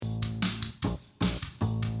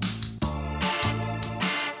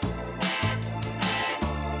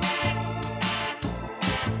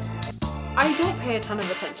I don't pay a ton of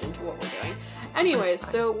attention to what we're doing. Anyways,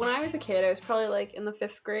 so when I was a kid, I was probably like in the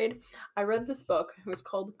 5th grade, I read this book. It was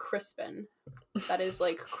called Crispin. That is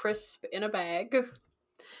like crisp in a bag.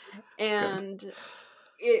 And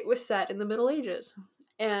it was set in the Middle Ages.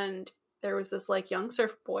 And there was this like young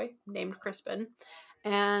surf boy named Crispin.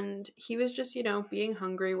 And he was just, being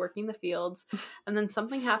hungry, working the fields. And then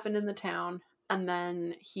something happened in the town. And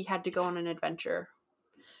then he had to go on an adventure.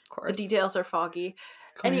 Of course. The details are foggy.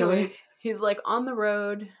 Clearly. Anyways, he's like on the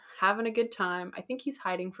road, having a good time. I think he's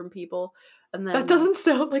hiding from people. And then That doesn't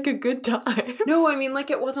sound like a good time. No, I mean,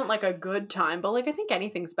 like, it wasn't like a good time, but like I think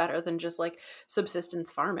anything's better than just like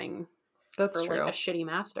subsistence farming. That's for true. Like a shitty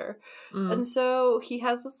master. Mm. And so he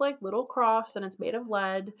has this like little cross and it's made of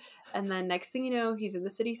lead. And then next thing you know, he's in the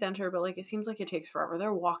city center, but like it seems like it takes forever.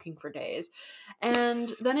 They're walking for days.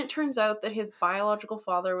 And then it turns out that his biological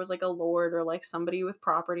father was like a lord or like somebody with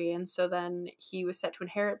property. And so then he was set to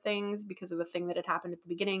inherit things because of a thing that had happened at the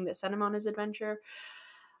beginning that sent him on his adventure.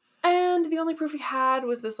 And the only proof he had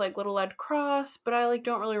was this like little lead cross, but I like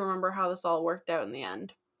don't really remember how this all worked out in the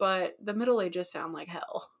end. But the Middle Ages sound like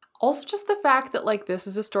hell. Also, just the fact that, like, this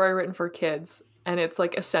is a story written for kids, and it's,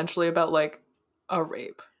 like, essentially about, like, a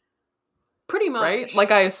rape. Pretty much. Right?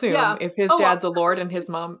 Like, I assume, Yeah. if his dad's a lord and his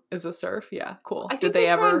mom is a serf, yeah, cool. I think they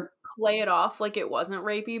try and play it off like it wasn't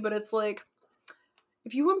rapey, but it's like,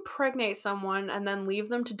 if you impregnate someone and then leave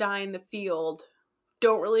them to die in the field,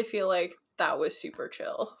 don't really feel like that was super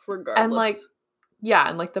chill, regardless. And, like, yeah,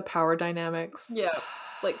 and, like, the power dynamics. Yeah,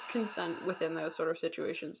 like, consent within those sort of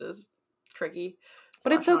situations is tricky.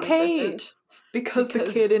 But it's okay because the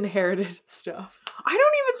kid inherited stuff. I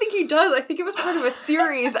don't even think he does. I think it was part of a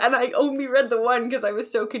series and I only read the one because I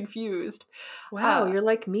was so confused. Wow, you're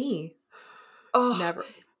like me. Oh, never.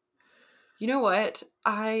 You know what?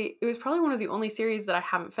 It was probably one of the only series that I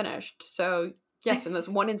haven't finished. So yes, in this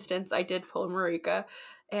one instance, I did pull a Marika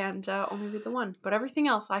and only read the one. But everything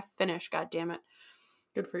else I finished, God damn it.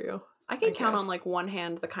 Good for you. I can count on like one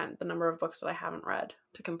hand the number of books that I haven't read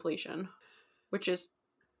to completion. Which is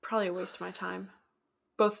probably a waste of my time.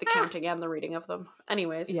 Both the counting and the reading of them.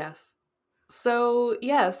 Anyways. Yes. So,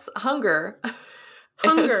 yes, hunger.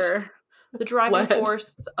 Hunger. The driving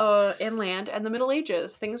force in land and the Middle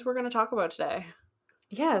Ages. Things we're going to talk about today.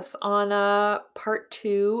 Yes, on part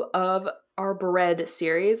 2 of our bread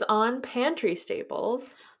series on pantry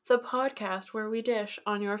staples. The podcast where we dish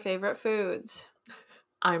on your favorite foods.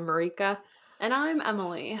 I'm Marika. And I'm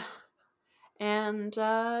Emily. And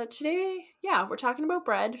today, we're talking about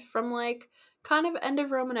bread from like kind of end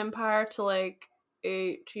of Roman Empire to like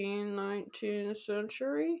 18th, 19th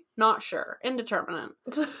century. Not sure. Indeterminate.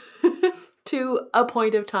 To a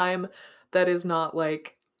point of time that is not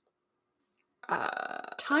like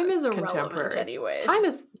time is irrelevant anyways. Time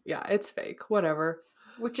is, it's fake. Whatever.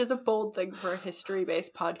 Which is a bold thing for a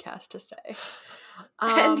history-based podcast to say.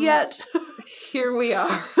 And yet, here we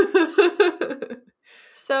are.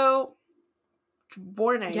 So...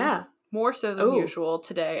 warning. Yeah. More so than usual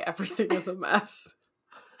today, everything is a mess.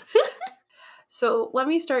 So let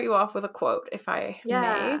me start you off with a quote, if I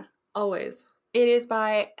may. Always. It is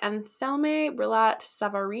by Anthelme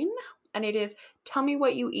Brillat-Savarin, and it is, "Tell me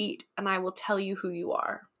what you eat, and I will tell you who you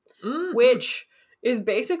are." Mm-hmm. Which is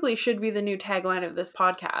basically should be the new tagline of this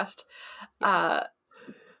podcast. Yeah.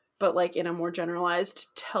 But like in a more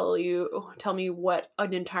generalized, tell me what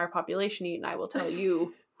an entire population eat, and I will tell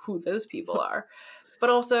you who those people are. But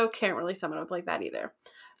also can't really sum it up like that either.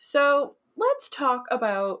 So let's talk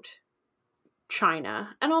about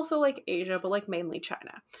China and also like Asia, but like mainly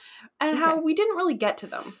China, and how we didn't really get to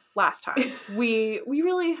them last time. we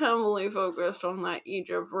really heavily focused on that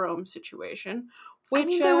Egypt-Rome situation. Which, I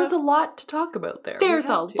mean, there was a lot to talk about there. There's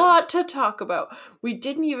a lot to talk about. We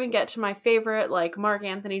didn't even get to my favorite, like Mark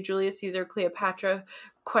Antony, Julius Caesar, Cleopatra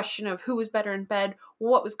question of who was better in bed,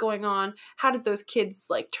 what was going on, how did those kids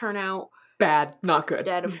like turn out. Bad, not good.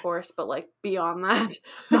 Dead, of course, but like beyond that,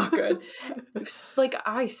 not good. Like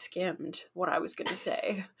I skimmed what I was gonna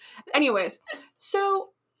say. Anyways,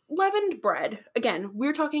 so leavened bread. Again,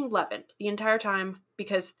 we're talking leavened the entire time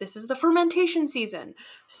because this is the fermentation season.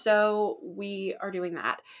 So we are doing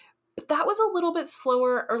that. But that was a little bit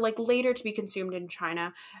slower or like later to be consumed in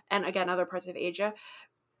China and again other parts of Asia.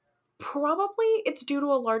 Probably it's due to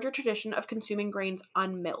a larger tradition of consuming grains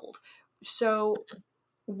unmilled. So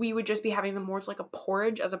we would just be having them more as like a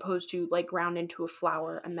porridge as opposed to like ground into a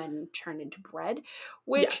flour and then turned into bread,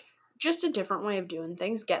 which just a different way of doing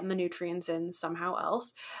things, getting the nutrients in somehow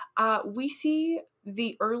else. We see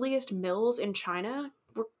the earliest mills in China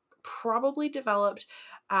were probably developed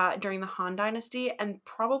during the Han Dynasty and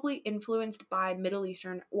probably influenced by Middle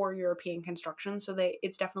Eastern or European construction. So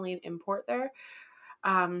it's definitely an import there.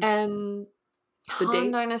 And the Han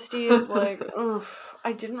dates? Dynasty is like, ugh,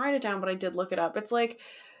 I didn't write it down, but I did look it up. It's like,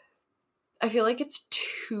 I feel like it's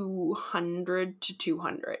 200 to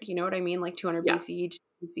 200. You know what I mean? Like 200 Yeah. BC to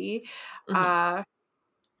BC. Mhm.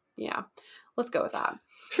 Yeah, let's go with that.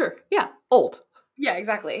 Sure. Yeah. Old. Yeah,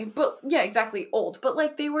 exactly. But yeah, exactly. Old. But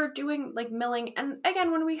like they were doing like milling. And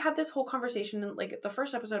again, when we had this whole conversation in like the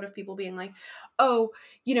first episode of people being like, oh,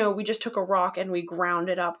 you know, we just took a rock and we ground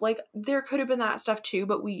it up. Like there could have been that stuff too.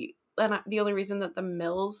 But the only reason that the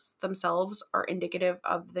mills themselves are indicative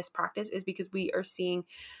of this practice is because we are seeing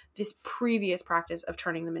this previous practice of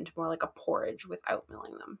turning them into more like a porridge without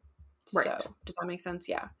milling them. Right. So does that make sense?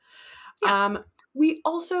 Yeah. Yeah. We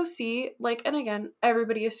also see, like, and again,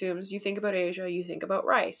 everybody assumes you think about Asia, you think about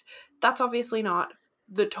rice. That's obviously not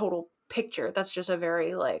the total picture. That's just a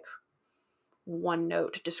very, like, one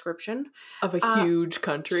note description. Of a huge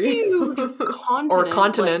country. Huge continent. Or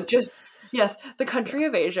continent. Like, just, yes, the country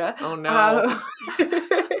of Asia. Oh, no.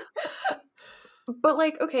 But,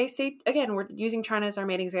 like, okay, say, again, we're using China as our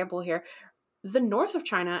main example here. The north of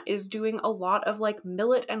China is doing a lot of like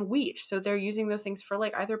millet and wheat. So they're using those things for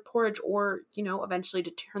like either porridge or, you know, eventually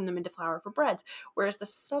to turn them into flour for breads. Whereas the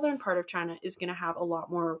southern part of China is going to have a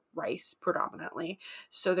lot more rice predominantly.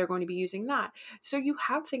 So they're going to be using that. So you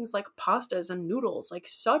have things like pastas and noodles, like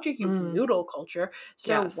such a huge noodle culture.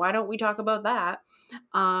 So Yes. why don't we talk about that?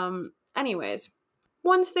 Anyways.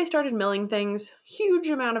 Once they started milling things, huge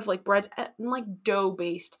amount of like breads and like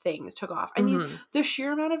dough-based things took off. I mean, the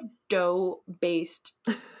sheer amount of dough-based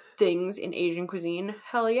things in Asian cuisine,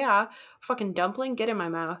 hell yeah. Fucking dumpling, get in my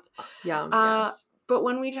mouth. Yum, yes. But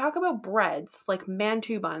when we talk about breads, like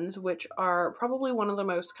mantou buns, which are probably one of the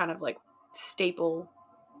most kind of like staple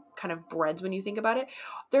kind of breads when you think about it,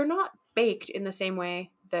 they're not baked in the same way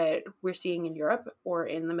that we're seeing in Europe or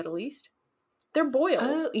in the Middle East. They're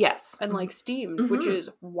boiled. Yes. And like steamed, which is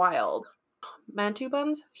wild. Mantou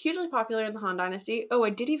buns, hugely popular in the Han Dynasty. Oh, I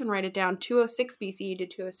did even write it down, 206 BCE to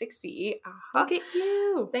 206 CE. Look at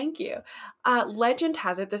you. Thank you. Legend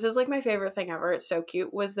has it, this is like my favorite thing ever, it's so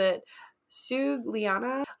cute, was that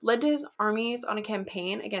Sugliana led his armies on a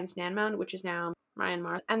campaign against Nanman, which is now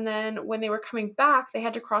Myanmar. And then when they were coming back, they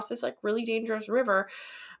had to cross this like really dangerous river.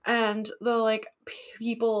 And the like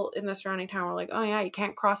people in the surrounding town were like, oh yeah, you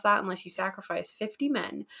can't cross that unless you sacrifice 50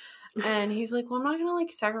 men. And he's like, well, I'm not gonna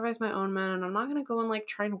like sacrifice my own men, and I'm not gonna go and like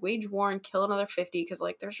try and wage war and kill another 50 because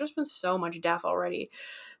like there's just been so much death already.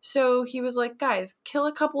 So he was like, guys, kill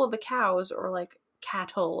a couple of the cows or like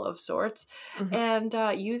cattle of sorts and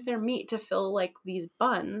use their meat to fill like these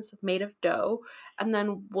buns made of dough, and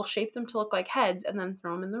then we'll shape them to look like heads and then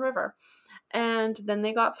throw them in the river. And then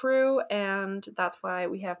they got through, and that's why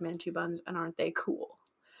we have mantou buns, and aren't they cool?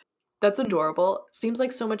 That's adorable. Seems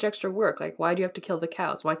like so much extra work. Like, why do you have to kill the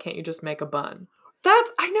cows? Why can't you just make a bun?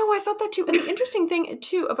 I know, I thought that too. And the interesting thing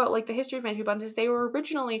too about like the history of mantou buns is they were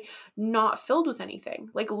originally not filled with anything.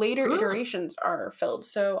 Like later iterations are filled.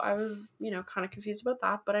 So I was, you know, kind of confused about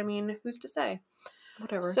that. But I mean, who's to say?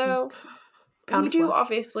 Whatever. So we do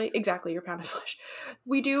obviously, exactly, your pound of flesh.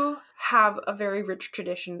 We do have a very rich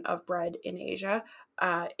tradition of bread in Asia.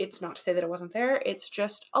 It's not to say that it wasn't there. It's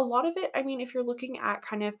just a lot of it. I mean, if you're looking at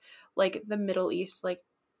kind of like the Middle East, like,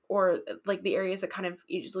 or like the areas that kind of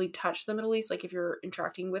easily touch the Middle East, like if you're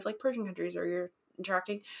interacting with like Persian countries or you're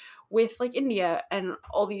interacting with like India and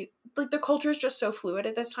all the like the culture is just so fluid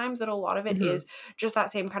at this time that a lot of it is just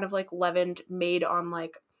that same kind of like leavened made on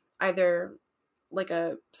like either like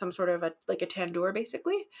some sort of a tandoor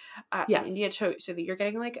basically in India so that you're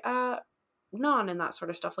getting like naan and that sort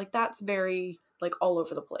of stuff. Like that's very like all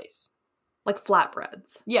over the place. Like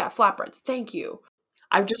flatbreads. Yeah, flatbreads. Thank you.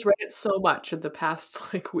 I've just read it so much in the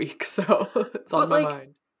past like week, so it's on my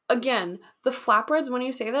mind. Again, the flatbreads, when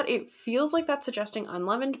you say that, it feels like that's suggesting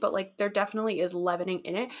unleavened, but like there definitely is leavening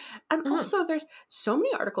in it. And also there's so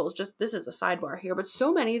many articles, just this is a sidebar here, but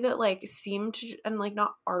so many that like seem to, and like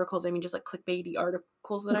not articles, I mean just like clickbaity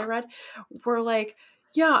articles that I read were like,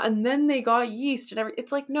 yeah, and then they got yeast and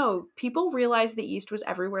it's like, no, people realized the yeast was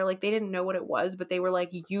everywhere. Like they didn't know what it was, but they were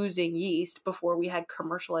like using yeast before we had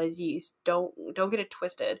commercialized yeast. Don't get it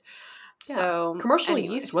twisted. Yeah. So commercial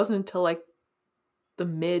yeast wasn't until like the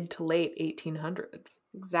mid to late 1800s.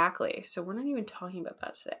 Exactly. So we're not even talking about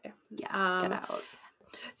that today. Yeah, get out.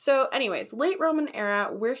 So anyways, late Roman era,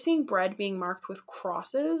 we're seeing bread being marked with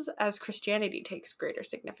crosses as Christianity takes greater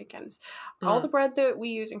significance. All the bread that we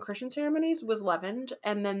use in Christian ceremonies was leavened,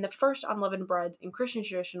 and then the first unleavened breads in Christian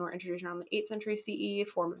tradition were introduced around the 8th century CE,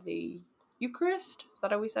 form of the Eucharist. Is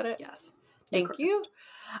that how we said it? Yes. Thank you.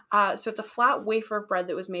 So it's a flat wafer of bread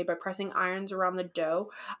that was made by pressing irons around the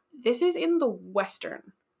dough. This is in the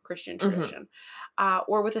Western Christian tradition,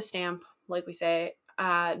 or with a stamp, like we say.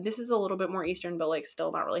 This is a little bit more Eastern, but like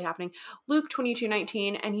still not really happening. Luke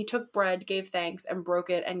 22:19, and he took bread, gave thanks, and broke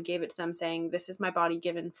it and gave it to them, saying, "This is my body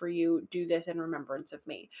given for you. Do this in remembrance of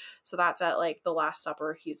me." So that's at like the Last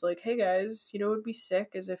Supper. He's like, "Hey guys, you know what would be sick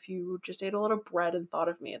is if you just ate a lot of bread and thought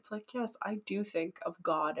of me." It's like, yes, I do think of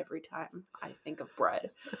God every time I think of bread.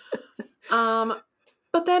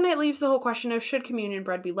 But then it leaves the whole question of should communion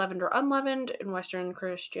bread be leavened or unleavened? In Western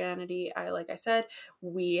Christianity, like I said,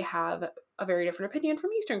 we have a very different opinion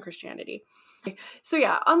from Eastern Christianity. So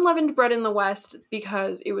yeah, unleavened bread in the West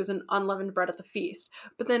because it was an unleavened bread at the feast.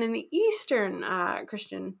 But then in the Eastern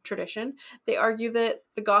Christian tradition, they argue that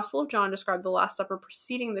the Gospel of John described the Last Supper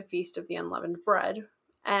preceding the feast of the unleavened bread.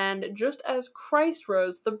 And just as Christ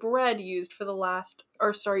rose, the bread used for the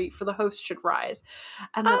host should rise.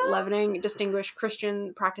 And that leavening distinguished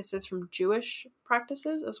Christian practices from Jewish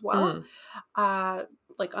practices as well.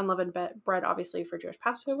 Like unleavened bread, obviously, for Jewish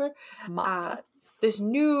Passover. Matzah.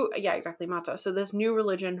 Matzah. So this new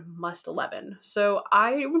religion must leaven. So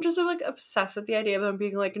I'm just like obsessed with the idea of them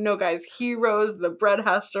being like, no guys, he rose, the bread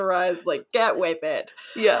has to rise, like get with it.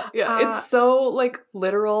 Yeah. It's so like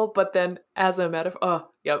literal, but then as a metaphor,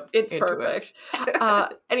 it's perfect.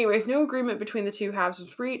 Anyways, no agreement between the two halves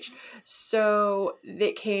was reached, so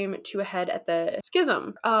it came to a head at the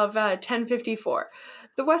Schism of 1054.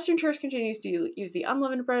 The Western Church continues to use the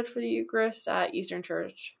unleavened bread for the Eucharist. Eastern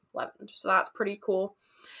Church leavened, so that's pretty cool.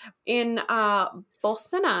 In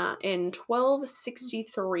Bolsena in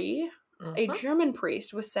 1263, a German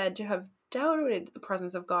priest was said to have doubted the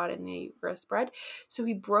presence of God in the Eucharist bread, so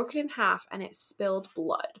he broke it in half and it spilled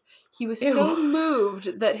blood. He was so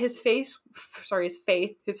moved that his face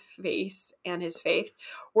and his faith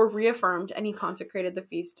were reaffirmed, and he consecrated the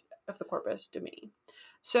feast of the Corpus Domini.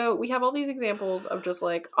 So we have all these examples of just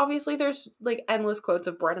like, obviously there's like endless quotes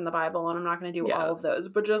of bread in the Bible, and I'm not going to do all of those,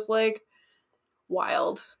 but just like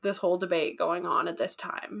wild, this whole debate going on at this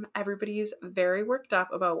time. Everybody's very worked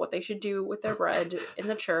up about what they should do with their bread in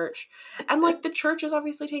the church. And like the church is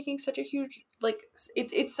obviously taking such a huge, like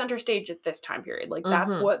it's center stage at this time period. Like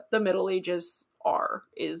that's what the Middle Ages are,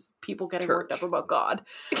 is people getting worked up about God.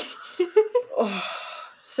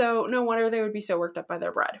 So no wonder they would be so worked up by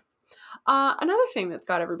their bread. Another thing that's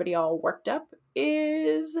got everybody all worked up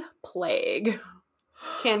is plague.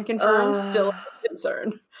 Can confirm, still a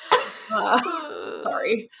concern.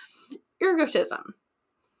 Sorry. Ergotism.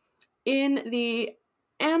 In the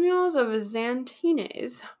Annals of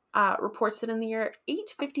Xantines, reports that in the year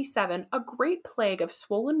 857, a great plague of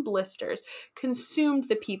swollen blisters consumed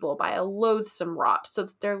the people by a loathsome rot, so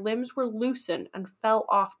that their limbs were loosened and fell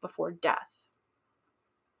off before death.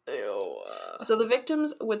 Ew. So the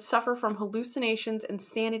victims would suffer from hallucinations,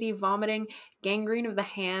 insanity, vomiting, gangrene of the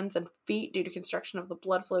hands and feet due to constriction of the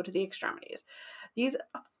blood flow to the extremities. These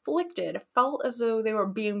afflicted felt as though they were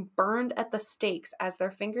being burned at the stakes as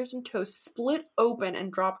their fingers and toes split open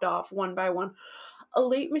and dropped off one by one. A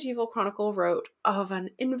late medieval chronicle wrote of an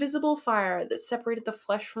invisible fire that separated the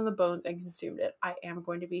flesh from the bones and consumed it. I am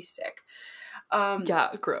going to be sick.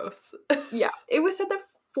 Gross. It was said that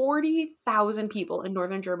 40,000 people in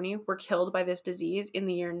northern Germany were killed by this disease in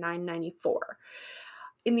the year 994.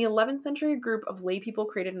 In the 11th century, a group of lay people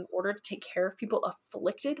created an order to take care of people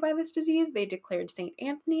afflicted by this disease. They declared St.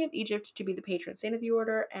 Anthony of Egypt to be the patron saint of the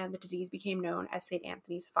order, and the disease became known as St.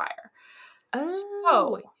 Anthony's fire.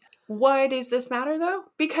 So, why does this matter, though?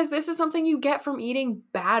 Because this is something you get from eating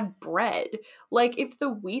bad bread. Like, if the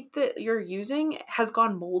wheat that you're using has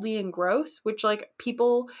gone moldy and gross, which, like,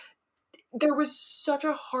 people... There was such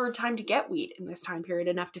a hard time to get wheat in this time period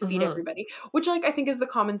enough to feed everybody, which, like, I think is the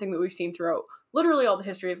common thing that we've seen throughout literally all the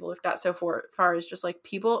history we've looked at so far is just, like,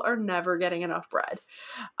 people are never getting enough bread.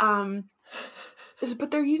 But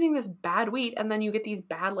they're using this bad wheat, and then you get these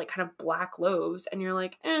bad, like, kind of black loaves, and you're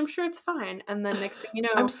like, I'm sure it's fine. And then next thing you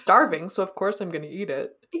know... I'm starving, so of course I'm going to eat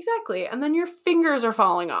it. Exactly. And then your fingers are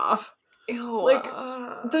falling off. Ew. Like,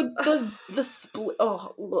 the split...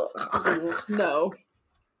 Oh, no.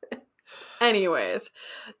 Anyways,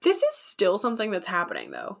 this is still something that's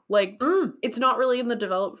happening, though. Like, it's not really in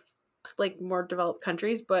the more developed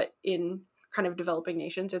countries, but in kind of developing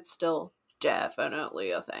nations, it's still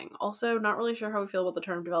definitely a thing. Also, not really sure how we feel about the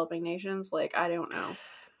term developing nations. Like, I don't know.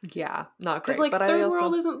 Yeah, not great. Because, like, but third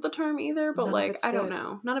world isn't the term either, but, like, I don't good.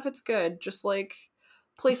 know. None of it's good. Just, like,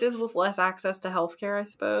 places with less access to healthcare, I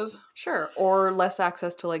suppose. Sure. Or less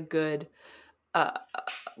access to, like, good,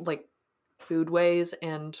 like, foodways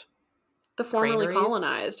and... The formerly granaries.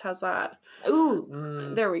 colonized. How's that?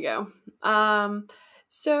 Ooh. There we go.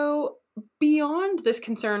 So beyond this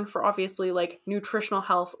concern for obviously like nutritional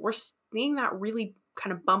health, we're seeing that really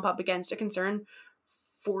kind of bump up against a concern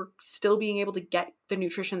for still being able to get the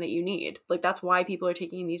nutrition that you need. Like that's why people are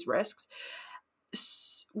taking these risks.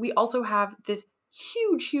 We also have this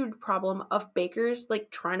huge problem of bakers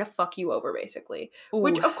like trying to fuck you over basically. Ooh.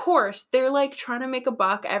 Which of course they're like trying to make a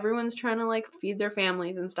buck. Everyone's trying to like feed their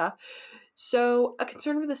families and stuff. So a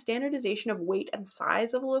concern for the standardization of weight and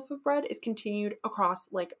size of a loaf of bread is continued across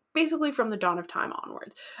like basically from the dawn of time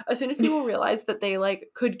onwards. As soon as people realized that they like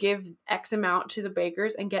could give X amount to the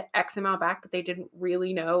bakers and get X amount back, but they didn't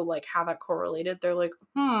really know like how that correlated, they're like,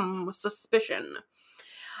 suspicion.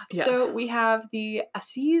 Yes. So we have the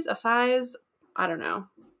assize, I don't know.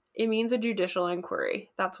 It means a judicial inquiry.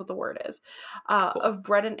 That's what the word is. Cool. Of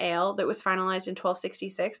bread and ale that was finalized in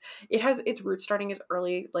 1266. It has its roots starting as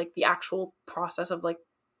early, like the actual process of like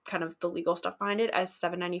kind of the legal stuff behind it, as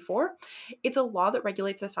 794. It's a law that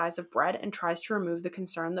regulates the size of bread and tries to remove the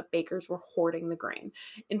concern that bakers were hoarding the grain.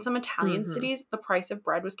 In some Italian cities, the price of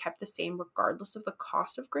bread was kept the same regardless of the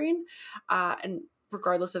cost of grain, and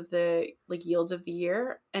regardless of the like yields of the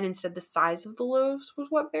year, and instead the size of the loaves was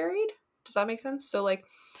what varied. Does that make sense? So like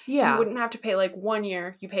you wouldn't have to pay like 1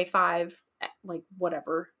 year, you pay 5 like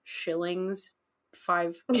whatever shillings,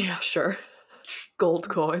 5 Yeah, sure. Gold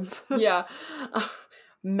coins. yeah.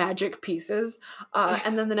 Magic pieces.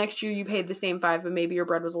 And then the next year you paid the same 5, but maybe your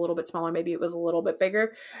bread was a little bit smaller, maybe it was a little bit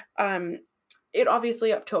bigger. It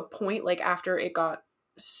obviously up to a point, like after it got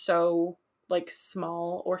so like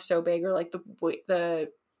small or so big, or like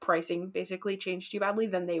the pricing basically changed too badly,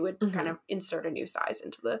 then they would kind of insert a new size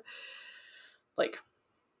into the like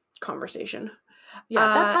conversation.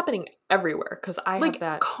 Yeah, that's happening everywhere because I like have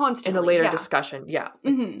that constantly in a later discussion. Yeah,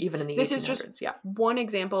 even in the this 1800s. is just yeah, one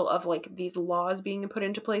example of like these laws being put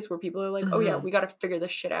into place where people are like, oh yeah, we got to figure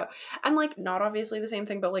this shit out. And like not obviously the same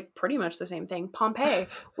thing, but like pretty much the same thing. Pompeii,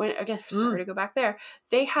 when again, sorry to go back there,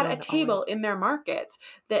 they had a table in their markets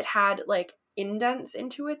that had like indents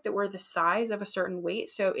into it that were the size of a certain weight.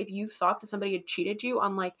 So if you thought that somebody had cheated you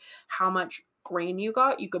on like how much grain you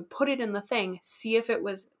got, you could put it in the thing, see if it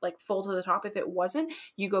was like full to the top. If it wasn't,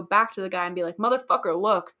 you go back to the guy and be like, motherfucker,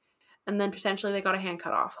 look. And then potentially they got a hand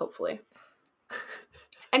cut off, hopefully.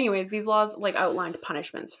 Anyways, these laws like outlined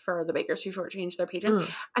punishments for the bakers who shortchanged their patrons.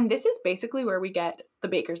 And this is basically where we get the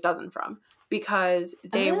baker's dozen from, because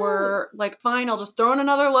they were like, fine, I'll just throw in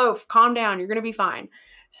another loaf. Calm down. You're going to be fine.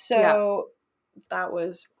 So that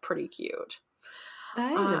was pretty cute.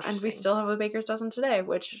 That is interesting. And we still have a baker's dozen today,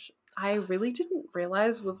 which I really didn't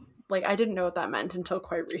realize was like, I didn't know what that meant until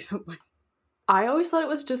quite recently. I always thought it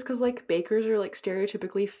was just because like bakers are like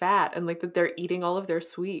stereotypically fat and like that they're eating all of their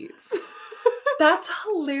sweets. That's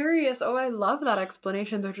hilarious. Oh, I love that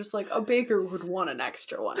explanation. They're just like, a baker would want an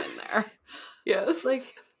extra one in there. Yes.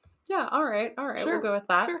 Like, yeah, all right, Sure, we'll go with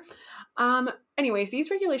that. Sure. Anyways, these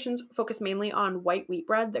regulations focus mainly on white wheat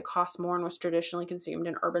bread that costs more and was traditionally consumed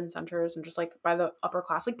in urban centers and just like by the upper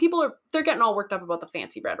class. Like they're getting all worked up about the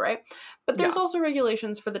fancy bread, right? But there's also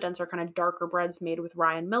regulations for the denser kind of darker breads made with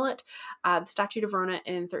rye and millet. The Statute of Verona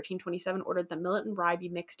in 1327 ordered that millet and rye be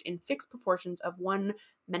mixed in fixed proportions of 1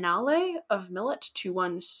 menale of millet to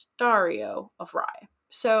 1 stario of rye.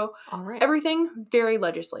 So everything very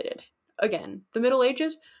legislated. Again, the Middle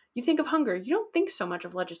Ages, you think of hunger, you don't think so much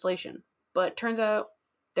of legislation. But turns out,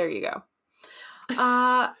 there you go.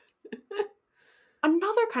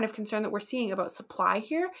 Another kind of concern that we're seeing about supply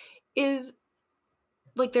here is,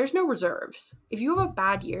 like, there's no reserves. If you have a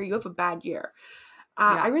bad year, you have a bad year.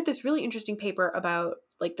 I read this really interesting paper about,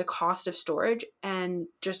 like, the cost of storage and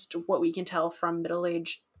just what we can tell from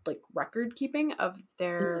middle-aged, like, record keeping of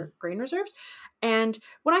their grain reserves. And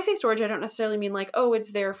when I say storage, I don't necessarily mean like, oh,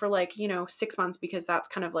 it's there for like, 6 months, because that's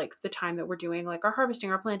kind of like the time that we're doing like our harvesting,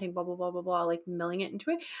 our planting, blah, blah, blah, blah, blah, like milling it into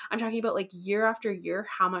it. I'm talking about like year after year,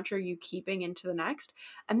 how much are you keeping into the next?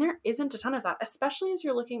 And there isn't a ton of that, especially as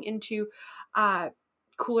you're looking into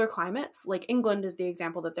cooler climates. Like England is the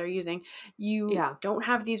example that they're using. You don't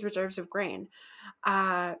have these reserves of grain.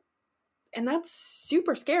 And that's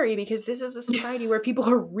super scary, because this is a society where people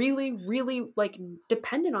are really, really like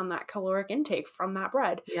dependent on that caloric intake from that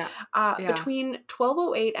bread. Between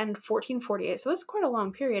 1208 and 1448, so that's quite a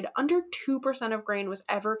long period, under 2% of grain was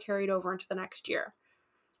ever carried over into the next year.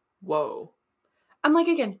 Whoa. And like,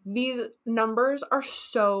 again, these numbers are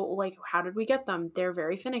so like, how did we get them? They're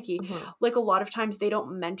very finicky. Like a lot of times they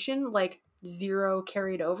don't mention like 0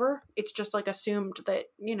 carried over. It's just like assumed that,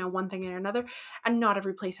 one thing or another, and not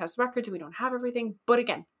every place has records. We don't have everything. But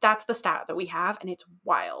again, that's the stat that we have, and it's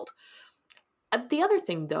wild. The other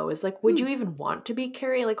thing, though, is like, would Hmm. you even want to be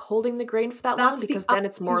carrying, like, holding the grain for that long? That's the Because then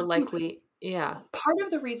it's more likely, yeah. part of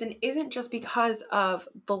the reason isn't just because of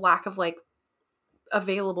the lack of like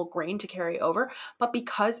available grain to carry over, but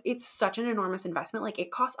because it's such an enormous investment, like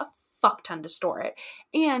it costs a fuck ton to store it.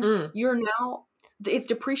 And Mm. you're now, it's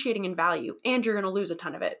depreciating in value and you're going to lose a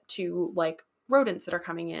ton of it to like rodents that are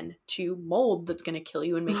coming in, to mold that's going to kill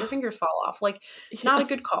you and make your fingers fall off. Like, not a Yeah.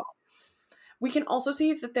 good call. We can also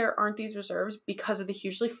see that there aren't these reserves because of the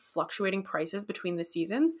hugely fluctuating prices between the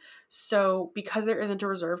seasons. So, because there isn't a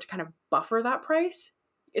reserve to kind of buffer that price,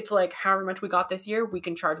 it's like however much we got this year, we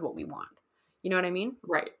can charge what we want. You know what I mean?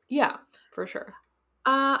 Right. Yeah, for sure.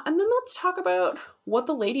 And then let's talk about what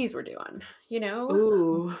the ladies were doing. You know,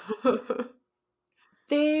 Ooh.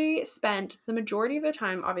 they spent the majority of their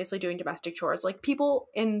time obviously doing domestic chores. Like people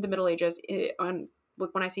in the Middle Ages, and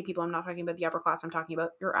like when I say people, I'm not talking about the upper class. I'm talking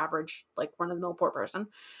about your average, like run of the mill poor person,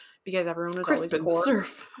 because everyone was always Crispin the poor.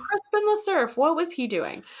 Surf. Crispin the Surf, what was he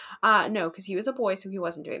doing? No, because he was a boy, so he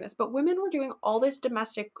wasn't doing this. But women were doing all this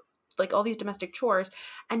domestic, like all these domestic chores,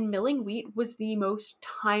 and milling wheat was the most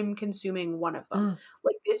time-consuming one of them. Mm.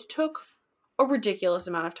 Like this took a ridiculous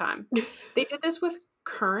amount of time. They did this with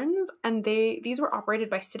kerns, and these were operated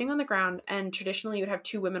by sitting on the ground, and traditionally you would have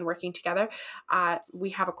two women working together. We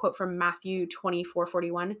have a quote from Matthew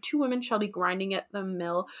 24:41. Two women shall be grinding at the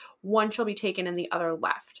mill, one shall be taken and the other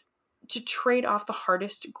left. To trade off the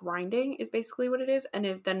hardest grinding is basically what it is, and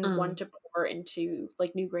then one Mm. to pour into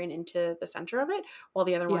like new grain into the center of it while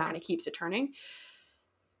the other one Yeah. kind of keeps it turning.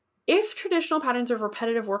 If traditional patterns of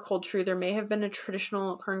repetitive work hold true, there may have been a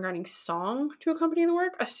traditional kern grinding song to accompany the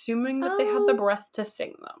work, assuming that they had the Oh. breath to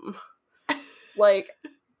sing them. Like,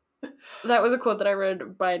 that was a quote that I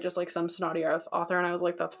read by just like some snotty author, and I was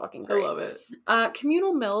like, that's fucking I great. love it.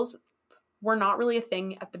 Communal mills were not really a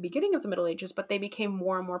thing at the beginning of the Middle Ages, but they became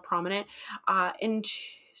more and more prominent. And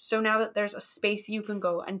so now that there's a space you can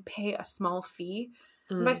go and pay a small fee,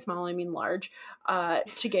 and by Mm. small I mean large,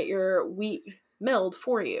 to get your wheat milled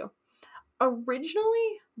for you.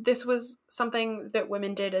 Originally, this was something that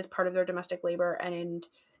women did as part of their domestic labor, and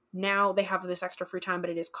now they have this extra free time, but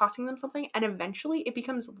it is costing them something. And eventually, it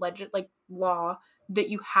becomes like law that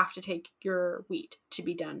you have to take your wheat to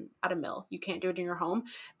be done at a mill. You can't do it in your home.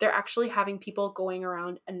 They're actually having people going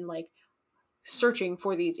around and like searching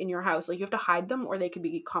for these in your house. Like you have to hide them, or they could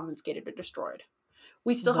be confiscated or destroyed.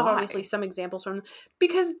 We still have obviously Why? some examples from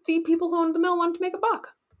because the people who owned the mill wanted to make a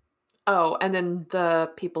buck. Oh, and then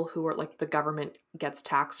the people who are like the government gets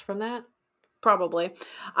taxed from that? Probably.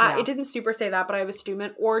 Yeah. It didn't super say that, but I have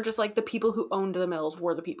assuming, or just like the people who owned the mills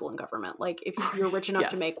were the people in government. Like if you're rich enough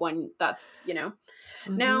to Yes. make one, that's, Mhm,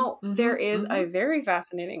 Now, there mhm, is a mhm. very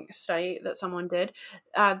fascinating study that someone did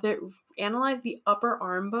that analyzed the upper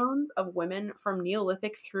arm bones of women from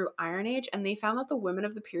Neolithic through Iron Age, and they found that the women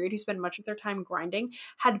of the period who spent much of their time grinding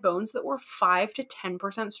had bones that were 5 to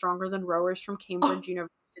 10% stronger than rowers from Cambridge Oh,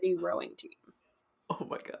 University rowing team. oh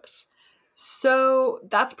my gosh. So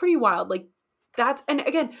that's pretty wild. Like that's, and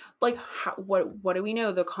again, like what do we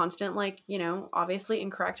know? The constant, like, obviously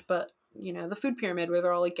incorrect, but the food pyramid where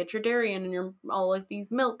they're all like, get your dairy in and you're all like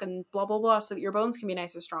these milk and blah blah blah so that your bones can be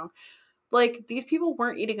nice and strong. Like these people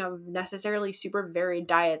weren't eating a necessarily super varied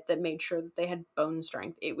diet that made sure that they had bone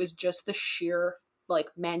strength. It was just the sheer like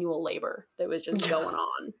manual labor that was just Yeah. going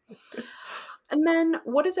on. And then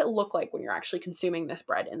what does it look like when you're actually consuming this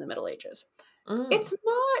bread in the Middle Ages? It's Mm.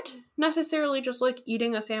 not necessarily just like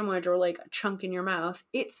eating a sandwich or like a chunk in your mouth.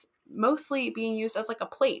 It's mostly being used as like a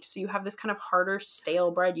plate. So you have this kind of harder,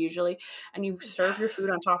 stale bread usually, and you serve your food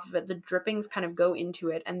on top of it. The drippings kind of go into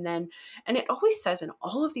it. And it always says in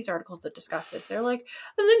all of these articles that discuss this, they're like,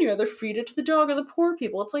 and then you either feed it to the dog or the poor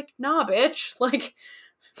people. It's like, nah, bitch. Like,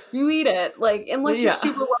 you eat it. Like, unless you're Yeah.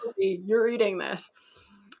 super wealthy, you're eating this.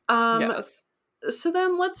 Yes. So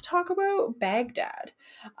then let's talk about Baghdad.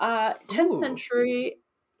 10th Ooh. century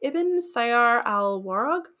Ibn Sayyar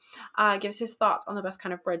al-Warraq gives his thoughts on the best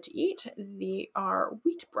kind of bread to eat. They are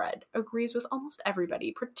wheat bread, agrees with almost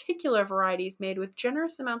everybody, particular varieties made with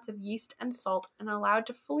generous amounts of yeast and salt and allowed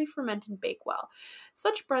to fully ferment and bake well.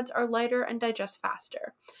 Such breads are lighter and digest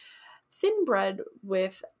faster. Thin bread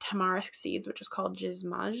with tamarisk seeds, which is called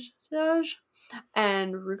jizmaj,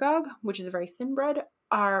 and rugag, which is a very thin bread,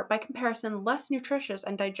 are by comparison less nutritious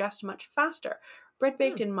and digest much faster. Bread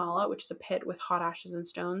baked Hmm. in mala, which is a pit with hot ashes and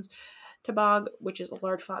stones, tabag, which is a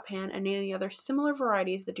large flat pan, and any other similar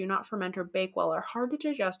varieties that do not ferment or bake well are hard to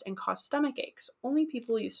digest and cause stomach aches. Only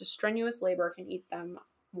people used to strenuous labor can eat them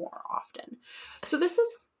more often. So this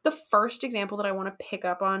is the first example that I want to pick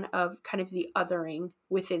up on of kind of the othering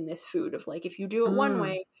within this food of like if you do it one Mm.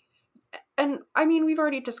 way, and I mean, we've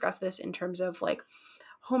already discussed this in terms of like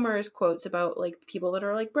Homer's quotes about like people that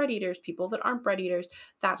are like bread eaters, people that aren't bread eaters,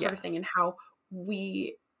 that sort of thing, and how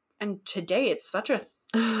and today it's such a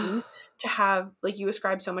thing to have, like, you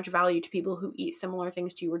ascribe so much value to people who eat similar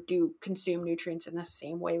things to you or do consume nutrients in the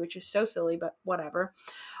same way, which is so silly, but whatever.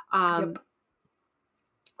 Yep.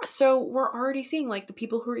 So we're already seeing like the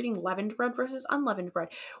people who are eating leavened bread versus unleavened bread.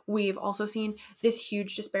 We've also seen this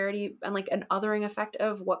huge disparity and like an othering effect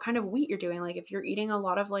of what kind of wheat you're doing. Like if you're eating a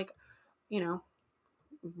lot of like,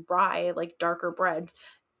 rye, like darker breads,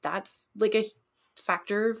 that's like a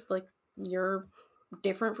factor of like you're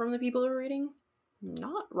different from the people who are eating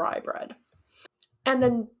not rye bread. And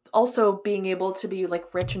then also being able to be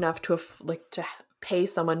like rich enough to to pay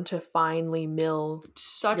someone to finely mill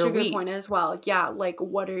Such your a good wheat. point as well. Yeah, like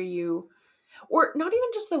what are you, or not even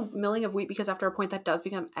just the milling of wheat, because after a point that does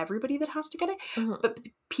become everybody that has to get it, but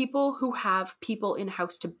people who have people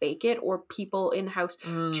in-house to bake it or people in-house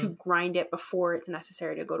to grind it before it's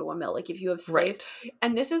necessary to go to a mill. Like if you have slaves,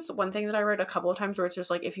 and this is one thing that I read a couple of times where it's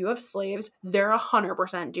just like, if you have slaves, they're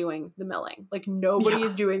 100% doing the milling. Like nobody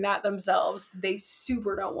is doing that themselves. They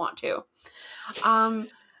super don't want to.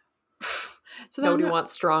 So nobody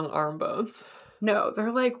wants strong arm bones. No,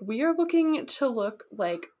 they're like, we are looking to look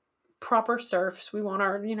like proper serfs. We want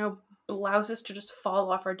our, blouses to just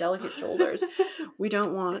fall off our delicate shoulders. We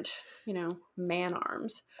don't want, man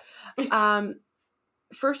arms.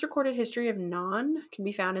 First recorded history of naan can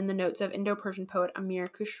be found in the notes of Indo-Persian poet Amir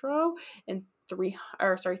Khusro in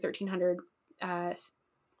 1300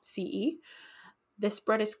 CE. This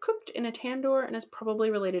bread is cooked in a tandoor and is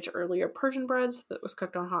probably related to earlier Persian breads that was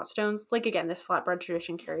cooked on hot stones. Like, again, this flatbread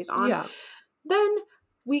tradition carries on. Yeah. Then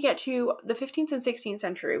we get to the 15th and 16th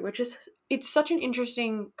century, which is, it's such an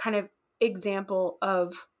interesting kind of example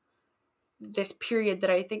of this period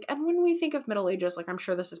that I think, and when we think of Middle Ages, like I'm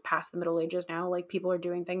sure this is past the Middle Ages now, like people are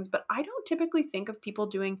doing things, but I don't typically think of people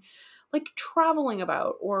doing like traveling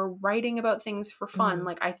about or writing about things for fun.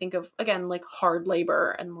 Like I think of, again, like hard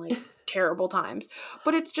labor and like terrible times,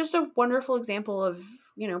 but it's just a wonderful example of,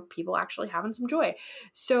 people actually having some joy.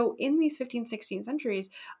 So in these 15th, 16th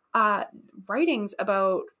centuries, writings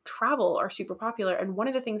about travel are super popular. And one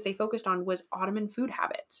of the things they focused on was Ottoman food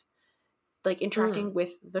habits, like interacting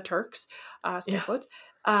with the Turks, quotes,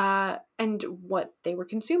 and what they were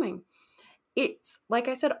consuming. It's, like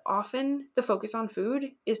I said, often the focus on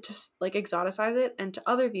food is to like exoticize it and to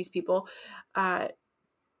other these people,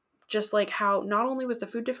 just like how not only was the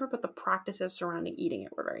food different, but the practices surrounding eating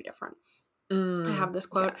it were very different. I have this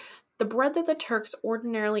quote. Yes. The bread that the Turks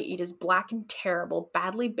ordinarily eat is black and terrible,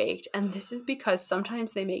 badly baked, and this is because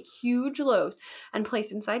sometimes they make huge loaves and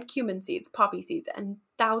place inside cumin seeds, poppy seeds, and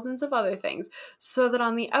thousands of other things, so that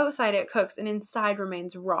on the outside it cooks and inside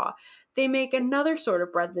remains raw. They make another sort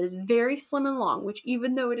of bread that is very slim and long, which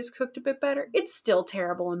even though it is cooked a bit better, it's still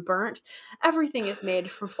terrible and burnt. Everything is made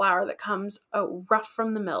from flour that comes out rough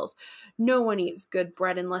from the mills. No one eats good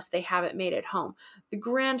bread unless they have it made at home. The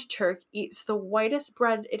Grand Turk eats the whitest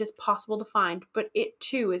bread it is possible to find, but it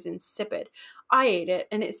too is insipid. I ate it,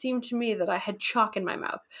 and it seemed to me that I had chalk in my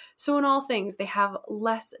mouth. So in all things, they have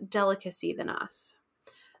less delicacy than us.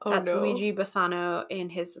 That's Luigi Bassano in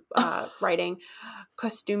his writing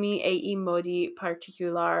Costumi e I modi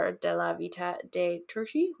particolari della vita dei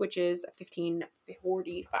Turci, which is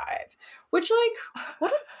 1545. Which, like,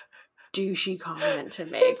 what a douchey comment to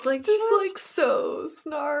make. It's like, just like so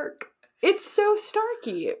snark. It's so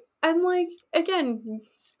snarky. And like, again,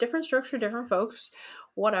 different strokes for different folks,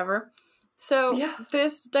 whatever. So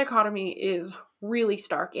this dichotomy is really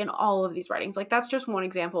stark in all of these writings. Like that's just one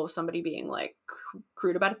example of somebody being like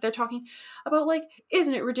crude about it. They're talking about like,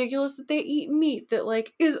 isn't it ridiculous that they eat meat that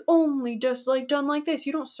like is only just like done like this?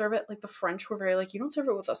 You don't serve it, like the French were very like, you don't serve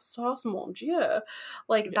it with a sauce, mon dieu.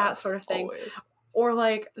 Like that sort of thing. Always. Or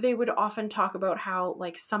like they would often talk about how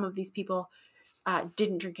like some of these people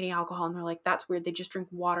didn't drink any alcohol, and they're like, that's weird, they just drink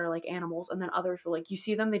water like animals. And then others were like, you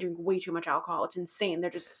see them, they drink way too much alcohol, it's insane, they're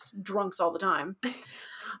just drunks all the time.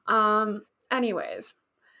 Anyways,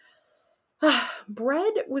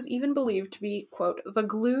 bread was even believed to be, quote, the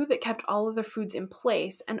glue that kept all other foods in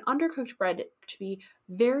place, and undercooked bread to be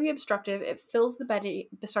very obstructive. It fills the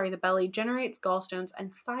belly, generates gallstones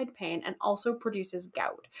and side pain, and also produces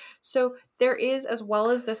gout. So there is, as well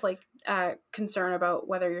as this like concern about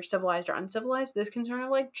whether you're civilized or uncivilized, this concern of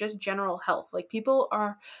like just general health. Like people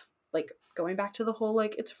are like going back to the whole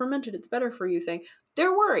like it's fermented, it's better for you thing.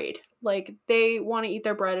 They're worried. Like they want to eat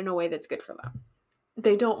their bread in a way that's good for them.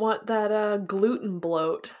 They don't want that gluten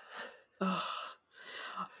bloat. Ugh.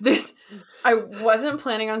 I wasn't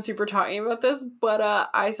planning on super talking about this, but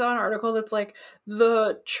I saw an article that's like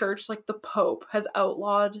the church, like the Pope, has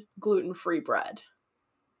outlawed gluten-free bread.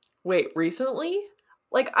 Wait, recently?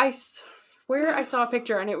 Like, I swear I saw a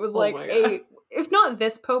picture and it was Oh like my God. if not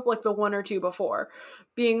this Pope, like the one or two before,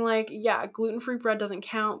 being like, yeah, gluten-free bread doesn't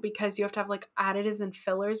count because you have to have like additives and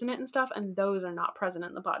fillers in it and stuff, and those are not present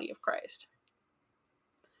in the body of Christ.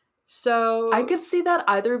 So I could see that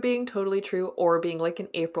either being totally true or being like an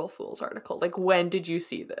April Fool's article. Like, when did you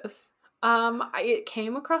see this? it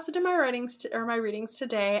came across it in my my readings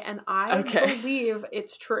today, and I Okay. believe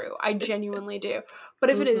it's true. I genuinely do. But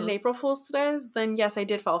if it is an April Fool's today's, then yes, I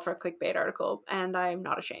did fall for a clickbait article, and I'm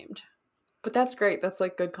not ashamed. But that's great. That's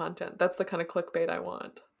like good content. That's the kind of clickbait I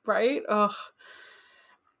want. Right? Ugh.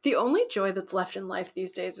 The only joy that's left in life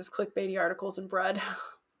these days is clickbaity articles and bread.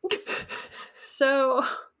 So,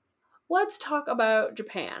 let's talk about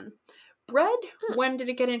Japan. Bread, when did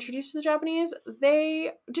it get introduced to the Japanese?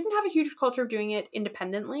 They didn't have a huge culture of doing it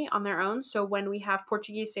independently on their own. So when we have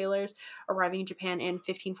Portuguese sailors arriving in Japan in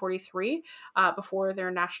 1543, before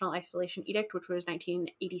their national isolation edict, which was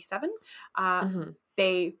 1987,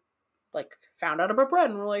 they like found out about bread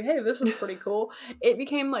and were like, hey, this is pretty cool. It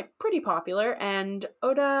became like pretty popular, and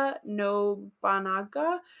Oda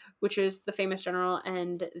Nobunaga, which is the famous general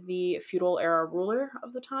and the feudal era ruler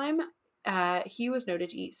of the time, he was noted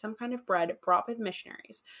to eat some kind of bread brought by the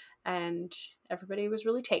missionaries, and everybody was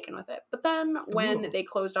really taken with it. But then when they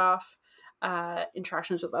closed off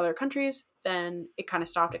interactions with other countries, then it kind of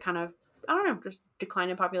stopped. It kind of, I don't know, just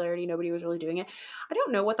declined in popularity. Nobody was really doing it. I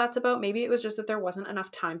don't know what that's about. Maybe it was just that there wasn't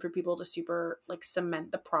enough time for people to super like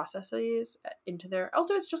cement the processes into their.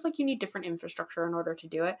 Also, it's just like you need different infrastructure in order to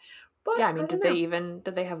do it. But Yeah, I mean, I don't know.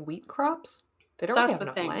 did they have wheat crops? They don't really That's have the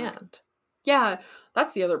enough thing. land. Yeah,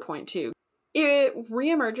 that's the other point too. It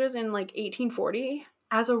reemerges in like 1840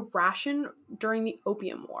 as a ration during the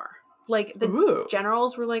Opium War. Like the Ooh.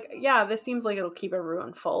 generals were like, yeah, this seems like it'll keep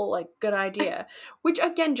everyone full. Like, good idea. Which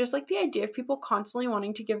again, just like the idea of people constantly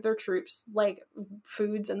wanting to give their troops like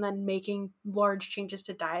foods and then making large changes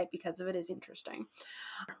to diet because of it is interesting.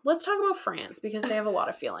 Let's talk about France because they have a lot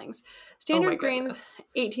of feelings. Oh my Standard grains,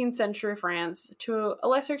 goodness. 18th century France, to a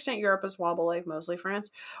lesser extent Europe as well, but like mostly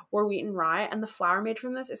France, were wheat and rye, and the flour made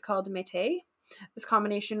from this is called mété. This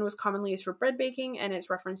combination was commonly used for bread baking, and it's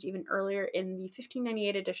referenced even earlier in the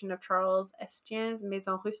 1598 edition of Charles Estien's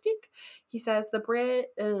Maison Rustique. He says the bread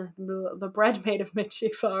made of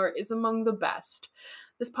mété flour is among the best.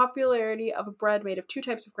 This popularity of a bread made of two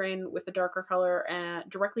types of grain with a darker color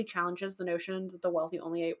directly challenges the notion that the wealthy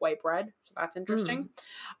only ate white bread, so that's interesting.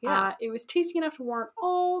 Yeah. It was tasty enough to warrant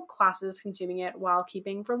all classes consuming it while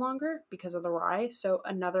keeping for longer because of the rye, so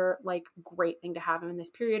another like great thing to have in this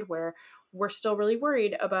period where we're still really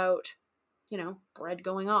worried about, you know, bread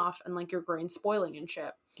going off and like your grain spoiling and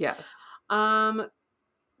shit. Yes.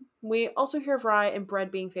 We also hear of rye and bread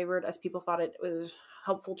being favored as people thought it was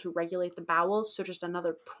helpful to regulate the bowels. So just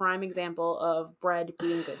another prime example of bread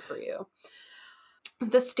being good for you.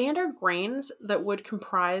 The standard grains that would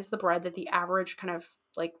comprise the bread that the average kind of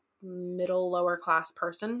like middle lower class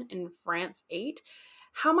person in France ate,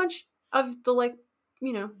 how much of the like,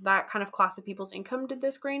 you know, that kind of class of people's income did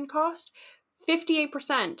this grain cost?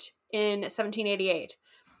 58% in 1788.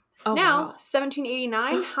 Oh Now, wow.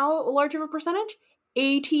 1789, how large of a percentage?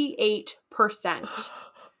 88%.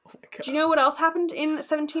 Oh my God. Do you know what else happened in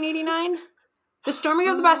 1789? The storming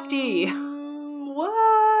of the Bastille.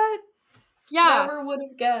 What? Yeah. Never would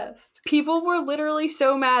have guessed. People were literally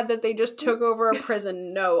so mad that they just took over a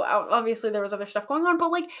prison. No, obviously there was other stuff going on,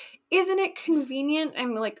 but like, isn't it convenient?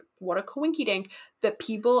 I'm like, what a coinky dink that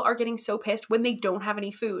people are getting so pissed when they don't have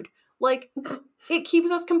any food. Like, it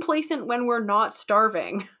keeps us complacent when we're not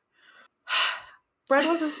starving. Bread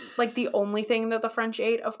wasn't like the only thing that the French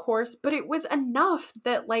ate, of course, but it was enough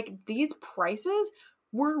that like these prices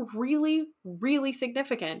were really, really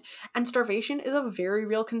significant. And starvation is a very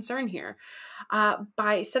real concern here. By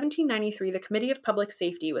 1793, the Committee of Public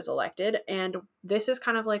Safety was elected, and this is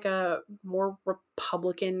kind of like a more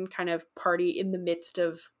Republican kind of party in the midst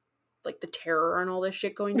of like the terror and all this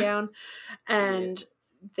shit going down. And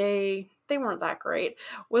they weren't that great,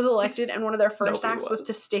 was elected, and one of their first Nobody acts was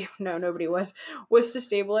to was. nobody was to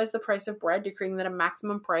stabilize the price of bread, decreeing a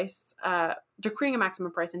maximum price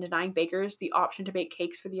and denying bakers the option to bake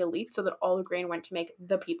cakes for the elite so that all the grain went to make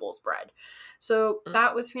the people's bread. So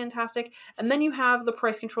that was fantastic. And then you have the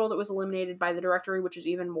price control that was eliminated by the Directory, which is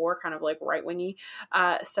even more kind of like right-wingy.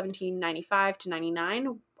 1795 to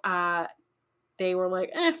 99, they were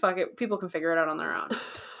like, fuck it, people can figure it out on their own.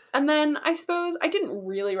 And then I suppose I didn't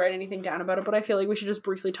really write anything down about it, but I feel like we should just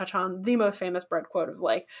briefly touch on the most famous bread quote of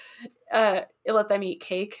like, let them eat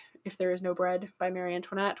cake if there is no bread by Marie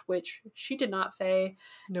Antoinette, which she did not say.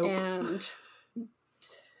 Nope. And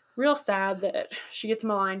real sad that she gets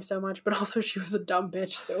maligned so much, but also she was a dumb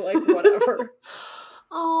bitch, so like whatever.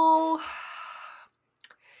 Oh,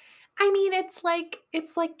 I mean, it's like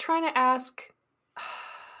trying to ask,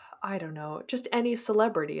 I don't know, just any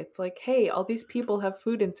celebrity. It's like, hey, all these people have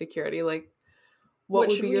food insecurity. Like, what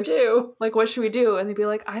would should be we your do? like? What should we do? And they'd be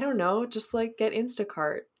like, I don't know, just like get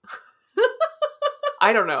Instacart.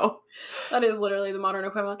 I don't know. That is literally the modern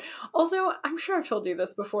equivalent. Also, I'm sure I've told you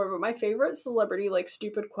this before, but my favorite celebrity, like,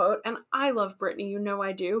 stupid quote, and I love Britney, you know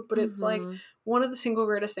I do, but it's like one of the single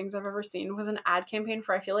greatest things I've ever seen was an ad campaign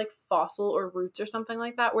for, I feel like, Fossil or Roots or something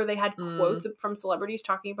like that, where they had quotes from celebrities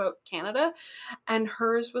talking about Canada, and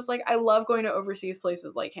hers was like, I love going to overseas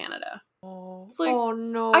places like Canada. Oh, it's like, oh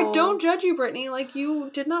no. I don't judge you, Britney. Like, you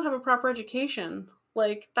did not have a proper education.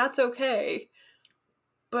 Like, that's okay.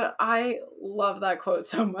 But I love that quote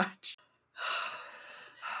so much.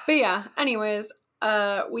 But yeah, anyways,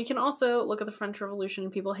 we can also look at the French Revolution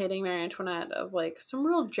and people hating Marie Antoinette as like some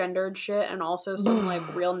real gendered shit and also some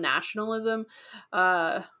like real nationalism.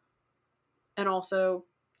 And also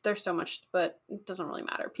there's so much, but it doesn't really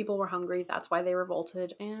matter. People were hungry, that's why they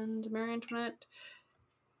revolted, and Marie Antoinette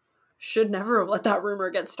should never have let that rumor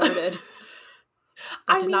get started.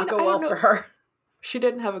 That did not go well for her. She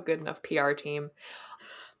didn't have a good enough PR team.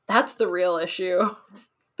 That's the real issue.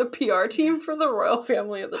 The PR team for the royal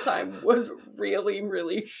family at the time was really,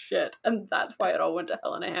 really shit. And that's why it all went to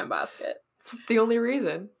hell in a handbasket. It's the only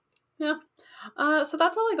reason. Yeah. So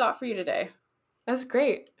that's all I got for you today. That's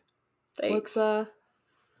great. Thanks. Let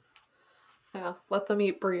them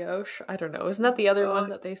eat brioche. I don't know. Isn't that the other one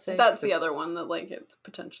that they say? That's the other one that, like, it's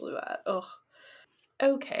potentially that. Ugh.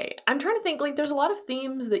 Okay. I'm trying to think, like, there's a lot of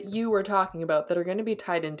themes that you were talking about that are going to be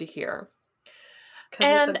tied into here.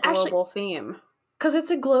 Because it's a global theme. Because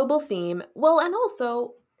it's a global theme. Well, and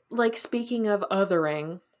also, like, speaking of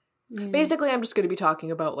othering, basically I'm just going to be talking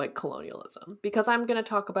about, like, colonialism. Because I'm going to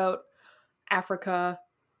talk about Africa,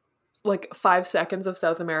 like, 5 seconds of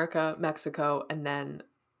South America, Mexico, and then,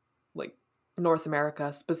 like, North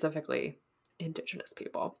America, specifically Indigenous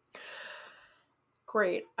people.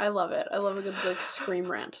 Great. I love it. I love a good, like, scream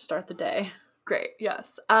rant to start the day. Great,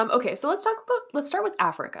 yes. Okay, so let's start with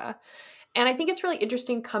Africa. And I think it's really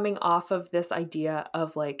interesting coming off of this idea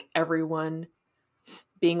of, like, everyone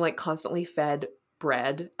being, like, constantly fed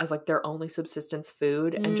bread as, like, their only subsistence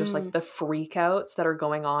food and just, like, the freakouts that are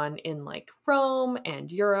going on in, like, Rome and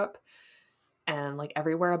Europe and, like,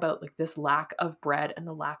 everywhere about, like, this lack of bread and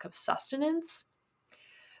the lack of sustenance.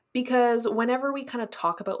 Because whenever we kind of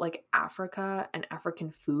talk about, like, Africa and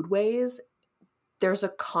African foodways, there's a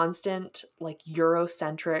constant, like,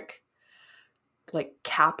 Eurocentric, like,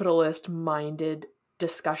 capitalist-minded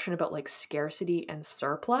discussion about, like, scarcity and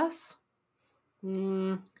surplus.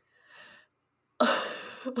 Like,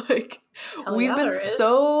 we've been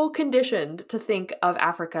so conditioned to think of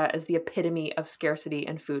Africa as the epitome of scarcity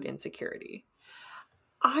and food insecurity.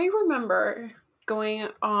 I remember going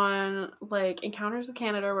on, like, Encounters with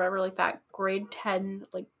Canada or whatever, like, that grade 10,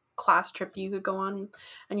 like, class trip that you could go on,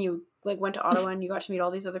 and you, like, went to Ottawa and you got to meet all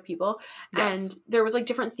these other people. Yes. And there was, like,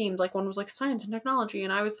 different themes. Like, one was, like, science and technology,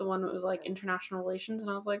 and I was the one that was, like, international relations, and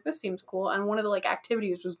I was like, this seems cool. And one of the, like,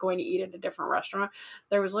 activities was going to eat at a different restaurant.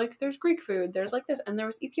 There was, like, there's Greek food, there's, like, this, and there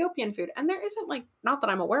was Ethiopian food. And there isn't, like, not that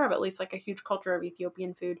I'm aware of, at least, like, a huge culture of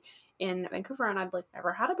Ethiopian food in Vancouver, and I'd, like,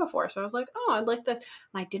 never had it before. So I was like, oh, I'd like this.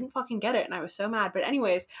 And I didn't fucking get it, and I was so mad. But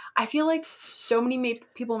anyways, I feel like so many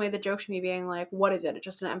people made the joke to me being like, what is it? It's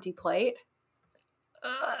just an empty plate?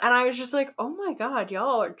 And I was just like, oh my god,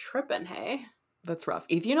 y'all are tripping, hey? That's rough.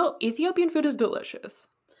 Ethiopian food is delicious.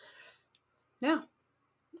 Yeah.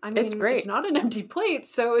 I mean, it's great. It's not an empty plate,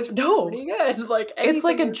 so it's pretty good. Like, it's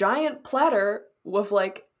like a giant platter with,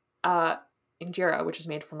 like, injera, which is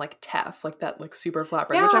made from, like, teff, like that, like, super flat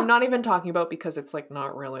bread, which I'm not even talking about because it's, like,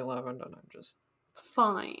 not really leavened, and I'm just... It's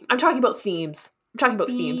fine. I'm talking about themes. I'm talking about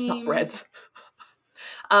themes, not breads.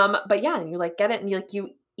 But yeah, and you, like, get it, and you, like,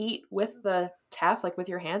 you eat with the teff, like, with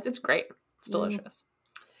your hands. It's great. It's delicious.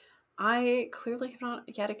 I clearly have not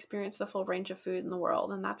yet experienced the full range of food in the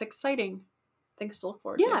world, and that's exciting. Things to look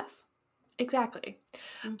forward to. Yes, exactly.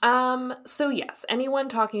 So yes, anyone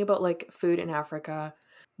talking about, like, food in Africa,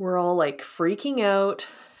 we're all, like, freaking out,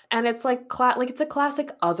 and it's like it's a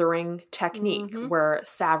classic othering technique where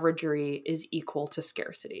savagery is equal to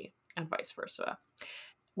scarcity and vice versa.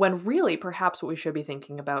 When really, perhaps what we should be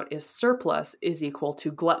thinking about is surplus is equal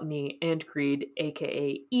to gluttony and greed,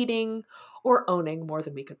 aka eating, or owning more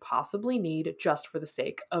than we could possibly need just for the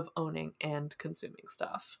sake of owning and consuming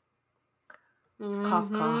stuff.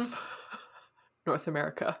 Cough, cough. North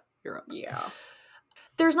America, Europe. Yeah.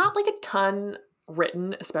 There's not like a ton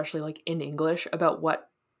written, especially like in English, about what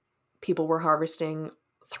people were harvesting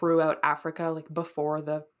throughout Africa, like before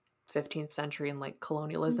the 15th century and like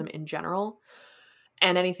colonialism in general.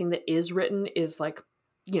 And anything that is written is like,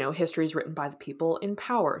 you know, history is written by the people in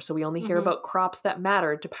power. So we only hear about crops that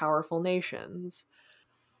mattered to powerful nations.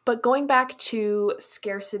 But going back to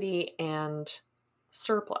scarcity and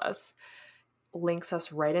surplus links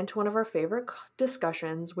us right into one of our favorite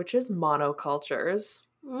discussions, which is monocultures.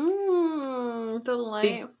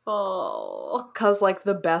 Delightful. Because, like,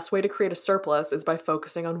 the best way to create a surplus is by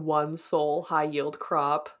focusing on one sole high-yield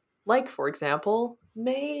crop. Like, for example,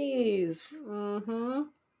 maize.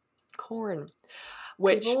 Corn.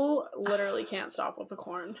 Which people literally can't stop with the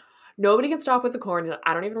corn. Nobody can stop with the corn, and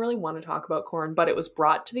I don't even really want to talk about corn, but it was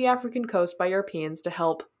brought to the African coast by Europeans to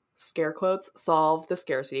help, scare quotes, solve the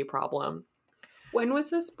scarcity problem. When was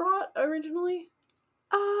this brought originally?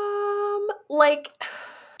 Like,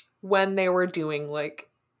 when they were doing, like,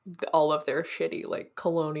 all of their shitty, like,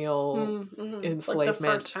 colonial enslavement. Like the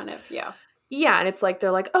first kind of, yeah. Yeah, and it's like,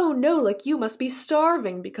 they're like, oh no, like, you must be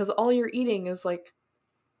starving because all you're eating is, like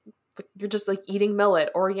you're just, like, eating millet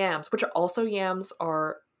or yams, which also yams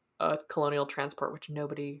are a colonial transport, which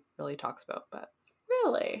nobody really talks about, but...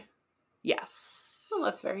 Really? Yes. Well,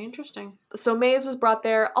 that's very interesting. So maize was brought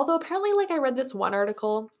there, although apparently, like, I read this one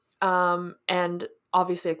article, and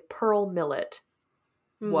obviously, like, pearl millet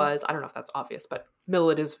was, I don't know if that's obvious, but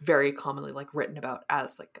millet is very commonly, like, written about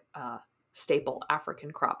as, like, a staple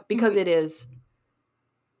African crop, because it is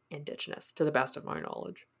indigenous, to the best of my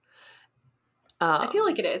knowledge. I feel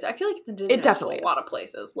like it is. I feel like it definitely is. A lot of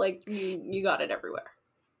places. Like, you got it everywhere.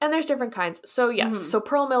 And there's different kinds. So yes, so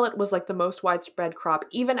pearl millet was like the most widespread crop,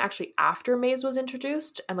 even actually after maize was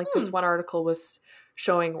introduced. And like this one article was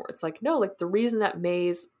showing where it's like, no, like the reason that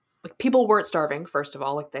maize, like people weren't starving, first of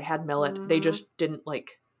all, like they had millet. They just didn't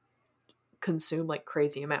like consume like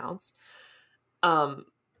crazy amounts.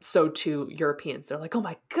 So to Europeans, they're like, oh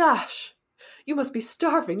my gosh, you must be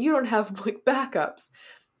starving. You don't have like backups.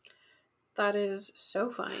 That is so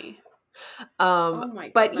funny. Oh my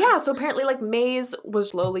goodness. But yeah, so apparently like maize was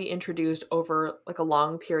slowly introduced over like a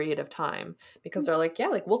long period of time because they're like, yeah,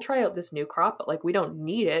 like we'll try out this new crop, but like we don't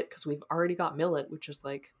need it because we've already got millet, which is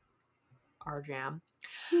like our jam.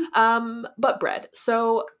 But bread.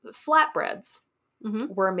 So flatbreads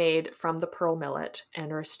were made from the pearl millet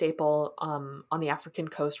and are a staple on the African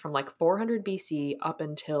coast from like 400 BC up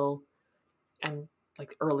until and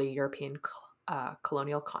like early European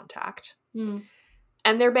colonial contact.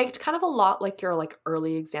 And they're baked kind of a lot like your like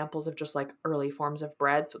early examples of just like early forms of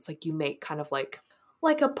bread. So it's like you make kind of like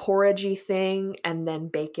a porridgey thing and then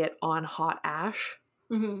bake it on hot ash.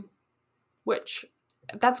 Which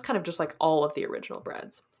that's kind of just like all of the original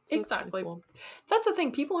breads. So exactly. Cool. That's the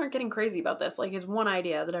thing. People aren't getting crazy about this. Like it's one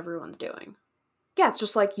idea that everyone's doing. Yeah, it's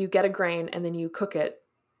just like you get a grain and then you cook it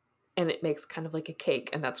and it makes kind of like a cake.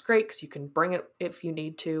 And that's great because you can bring it if you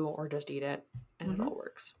need to or just eat it and it all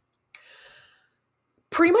works.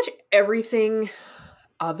 Pretty much everything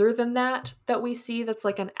other than that we see that's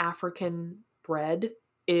like an African bread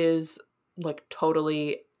is like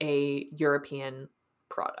totally a European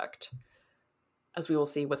product, as we will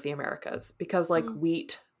see with the Americas, because like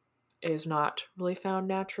wheat is not really found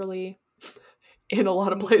naturally in a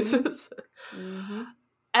lot of places.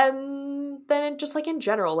 And then just like in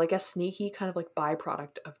general, like a sneaky kind of like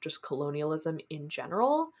byproduct of just colonialism in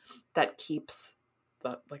general that keeps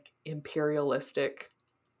the like imperialistic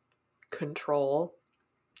control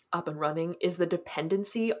up and running is the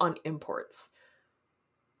dependency on imports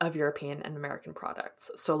of European and American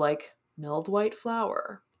products. So like milled white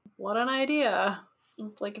flour. What an idea.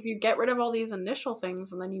 It's like if you get rid of all these initial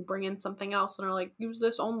things and then you bring in something else and are like, use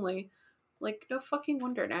this only. Like, no fucking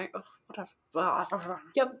wonder now. Whatever.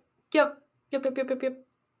 Yep.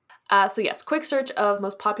 So yes, quick search of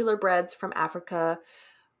most popular breads from Africa.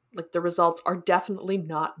 Like the results are definitely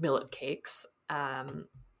not millet cakes.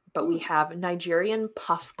 But we have Nigerian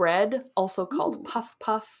puff bread, also called puff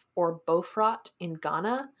puff or bofrot in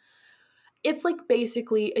Ghana. It's like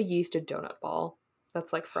basically a yeasted donut ball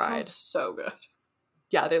that's like fried. Sounds so good.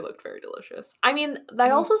 Yeah, they look very delicious. I mean, I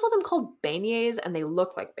also saw them called beignets, and they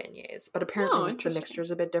look like beignets, but apparently the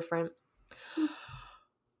mixture's a bit different.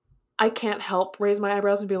 I can't help raise my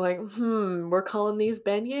eyebrows and be like, we're calling these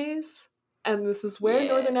beignets? And this is where?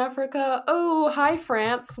 Northern Africa? Oh, hi,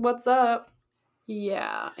 France. What's up?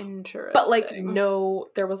 Yeah, interesting. But like, no,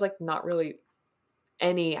 there was like not really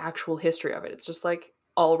any actual history of it. It's just like,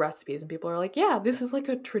 all recipes, and people are like, yeah, this is like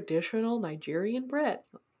a traditional Nigerian bread.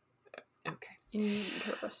 Okay.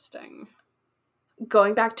 Interesting.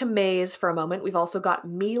 Going back to maize for a moment, we've also got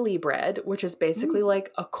mealie bread, which is basically Ooh.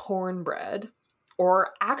 like a cornbread.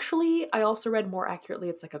 Or actually, I also read more accurately,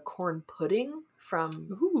 it's like a corn pudding from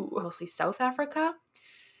Ooh. mostly South Africa.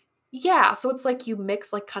 Yeah, so it's like you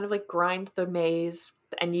mix, like kind of like grind the maize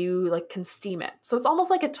and you like can steam it. So it's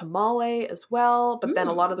almost like a tamale as well, but then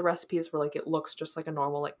a lot of the recipes were like it looks just like a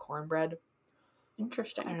normal like cornbread. So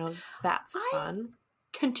Interesting. I don't know, that's I fun.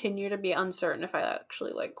 continue to be uncertain if I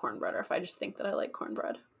actually like cornbread or if I just think that I like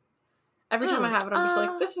cornbread. Every time I have it, I'm just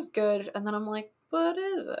like, this is good. And then I'm like, what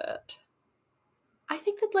is it? I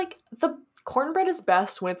think that like the cornbread is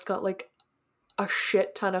best when it's got like a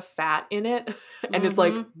shit ton of fat in it and it's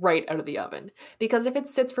like right out of the oven. Because if it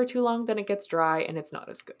sits for too long, then it gets dry and it's not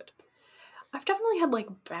as good. I've definitely had like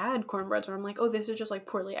bad cornbreads where I'm like, oh, this is just like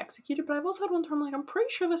poorly executed. But I've also had ones where I'm like, I'm pretty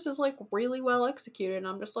sure this is like really well executed. And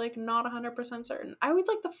I'm just like not 100% certain. I always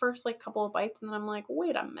like the first like couple of bites and then I'm like,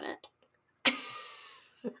 wait a minute.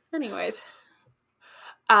 Anyways.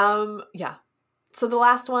 Yeah. So the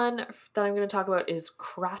last one that I'm going to talk about is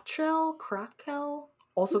Krakel,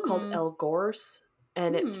 also called El Gorse,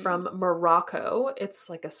 and it's from Morocco. It's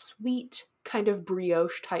like a sweet kind of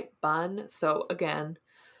brioche type bun. So again,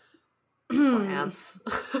 France.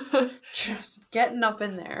 Just getting up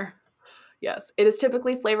in there. Yes. It is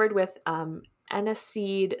typically flavored with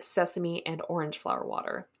aniseed, sesame, and orange flower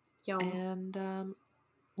water. Yum. And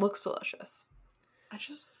looks delicious. I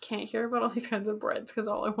just can't hear about all these kinds of breads because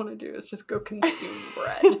all I want to do is just go consume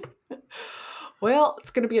bread. Well,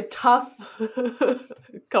 it's going to be a tough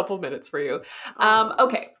couple minutes for you.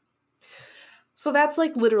 Okay. So that's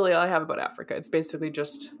like literally all I have about Africa. It's basically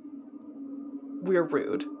just we're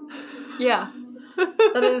rude. Yeah.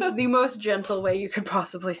 That is the most gentle way you could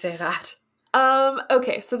possibly say that.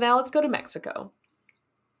 Okay, so now let's go to Mexico.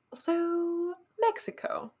 So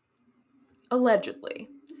Mexico, allegedly,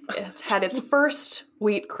 it had its first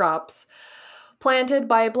wheat crops planted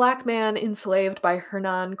by a black man enslaved by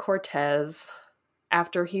Hernan Cortez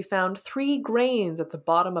after he found 3 grains at the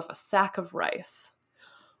bottom of a sack of rice,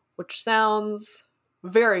 which sounds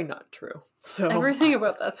very not true. So everything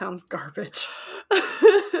about that sounds garbage.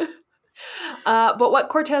 But what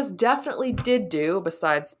Cortez definitely did do,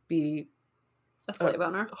 besides be a slave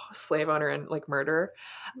owner and like murder,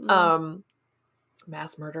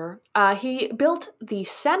 mass murder, he built the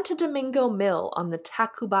Santo Domingo Mill on the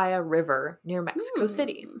Tacubaya River near Mexico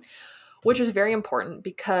City, which is very important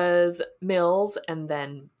because mills and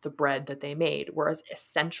then the bread that they made were as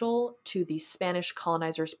essential to the Spanish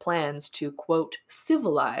colonizers' plans to, quote,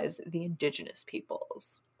 civilize the indigenous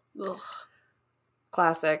peoples. Ugh.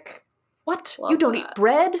 Classic. What? Love you don't that. eat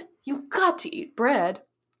bread? You got to eat bread.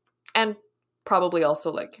 And probably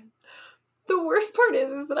also like... The worst part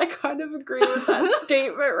is that I kind of agree with that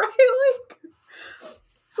statement, right?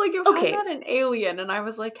 Like if I had an alien and I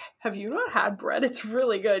was like, have you not had bread? It's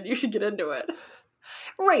really good. You should get into it.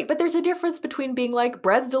 Right, but there's a difference between being like,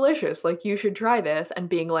 bread's delicious, like you should try this, and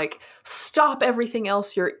being like, stop everything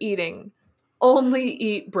else you're eating. Only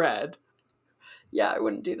eat bread. Yeah, I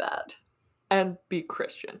wouldn't do that. And be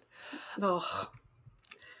Christian. Ugh.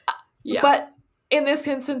 Yeah. But in this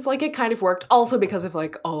instance, like, it kind of worked. Also because of,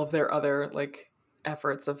 like, all of their other, like,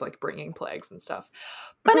 efforts of, like, bringing plagues and stuff.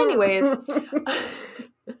 But anyways,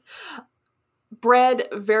 bread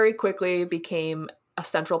very quickly became a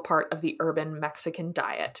central part of the urban Mexican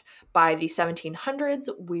diet. By the 1700s,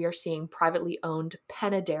 we are seeing privately owned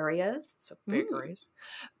panaderias, so bakeries,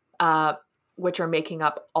 which are making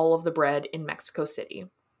up all of the bread in Mexico City.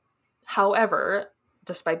 However,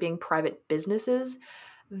 despite being private businesses,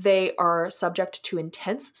 they are subject to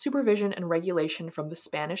intense supervision and regulation from the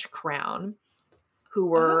Spanish crown, who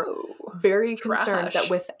were very concerned that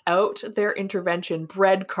without their intervention,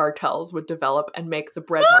 bread cartels would develop and make the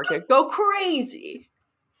bread market go crazy.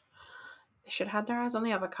 They should have had their eyes on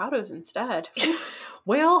the avocados instead.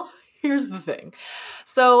 Well, here's the thing.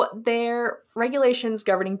 So their regulations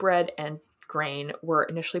governing bread and grain were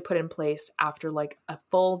initially put in place after like a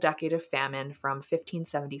full decade of famine from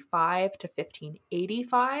 1575 to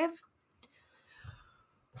 1585.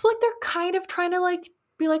 So like they're kind of trying to like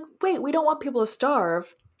be like, wait, we don't want people to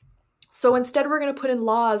starve. So instead we're going to put in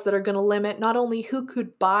laws that are going to limit not only who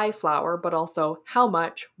could buy flour, but also how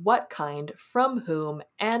much, what kind, from whom,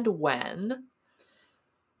 and when.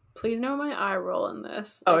 Please know my eye roll in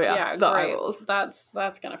this. Like, yeah, the eye rolls. That's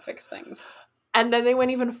going to fix things. And then they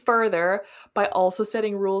went even further by also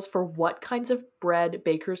setting rules for what kinds of bread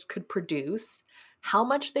bakers could produce, how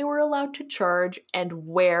much they were allowed to charge, and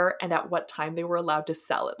where and at what time they were allowed to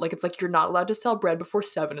sell it. Like, it's like, you're not allowed to sell bread before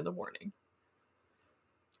 7 in the morning.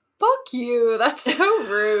 Fuck you. That's so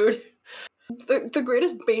rude. The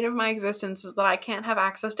greatest bane of my existence is that I can't have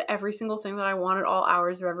access to every single thing that I want at all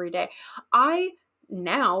hours of every day. I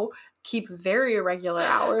now keep very irregular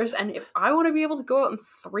hours, and if I want to be able to go out at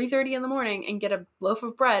 3:30 in the morning and get a loaf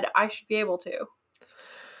of bread, I should be able to.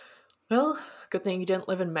 Well, good thing you didn't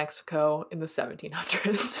live in Mexico in the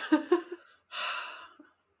 1700s.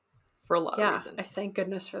 For a lot of reasons. I thank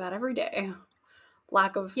goodness for that every day.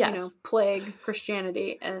 Lack of, plague,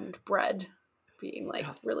 Christianity, and bread being, like,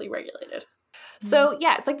 really regulated. So,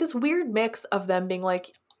 yeah, it's like this weird mix of them being,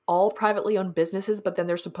 like, all privately owned businesses, but then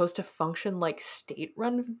they're supposed to function like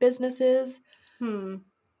state-run businesses.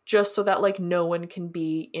 Just so that, like, no one can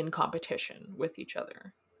be in competition with each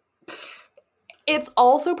other. It's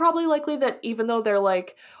also probably likely that even though they're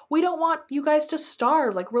like, we don't want you guys to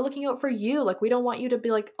starve, like, we're looking out for you, like, we don't want you to be,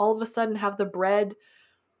 like, all of a sudden have the bread,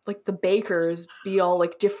 like, the bakers be all,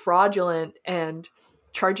 like, defraudulent and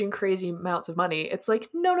charging crazy amounts of money. It's like,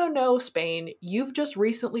 no, Spain, you've just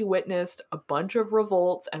recently witnessed a bunch of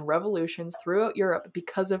revolts and revolutions throughout Europe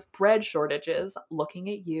because of bread shortages. Looking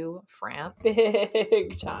at you, France.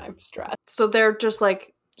 Big time stress. So they're just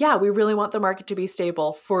like, yeah, we really want the market to be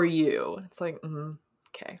stable for you. It's like,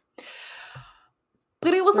 okay.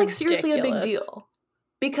 But it was like seriously a big deal.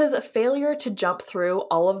 Because a failure to jump through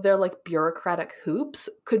all of their, like, bureaucratic hoops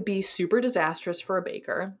could be super disastrous for a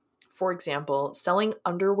baker. For example, selling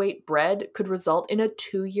underweight bread could result in a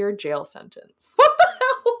 2-year jail sentence. What the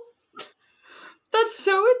hell? That's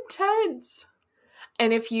so intense.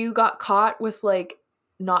 And if you got caught with, like,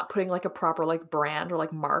 not putting, like, a proper, like, brand or,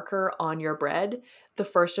 like, marker on your bread, the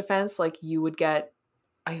first offense, like, you would get,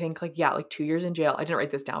 I think, like, 2 years in jail. I didn't write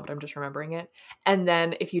this down, but I'm just remembering it. And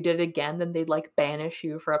then if you did it again, then they'd, like, banish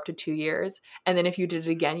you for up to 2 years. And then if you did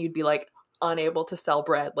it again, you'd be, like, unable to sell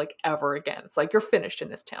bread, like, ever again. It's like, you're finished in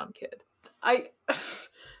this town, kid. I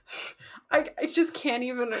just can't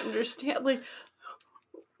even understand, like,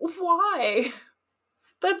 why?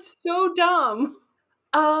 That's so dumb.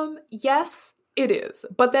 Yes, it is.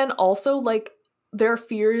 But then also, like, their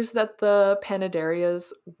fears that the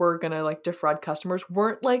panaderias were gonna, like, defraud customers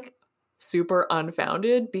weren't, like, super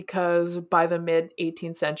unfounded, because by the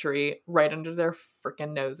mid-18th century, right under their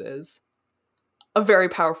freaking noses, a very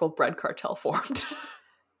powerful bread cartel formed.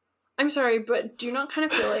 I'm sorry, but do you not kind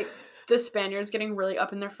of feel like the Spaniards getting really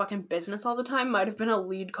up in their fucking business all the time might have been a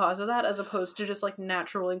lead cause of that, as opposed to just, like,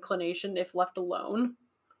 natural inclination if left alone?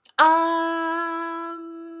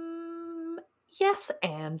 Yes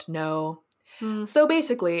and no. So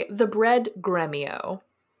basically, the Bread Gremio,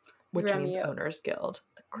 which means Owners Guild,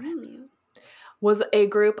 the Gremio, was a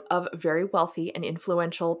group of very wealthy and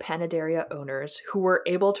influential panaderia owners who were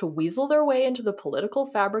able to weasel their way into the political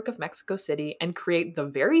fabric of Mexico City and create the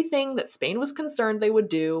very thing that Spain was concerned they would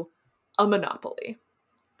do, a monopoly.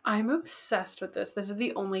 I'm obsessed with this. This is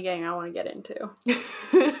the only gang I want to get into.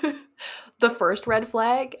 The first red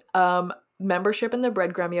flag, membership in the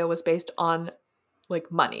Bread Gremio was based on,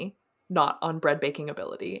 like, money, not on bread baking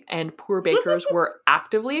ability, and poor bakers were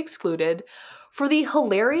actively excluded for the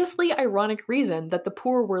hilariously ironic reason that the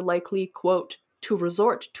poor were likely, quote, to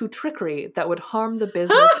resort to trickery that would harm the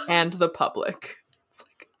business and the public. It's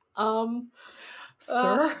like,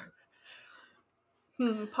 sir?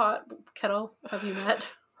 Pot, kettle, have you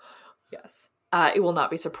met? Yes. It will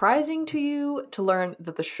not be surprising to you to learn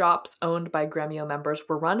that the shops owned by Gremio members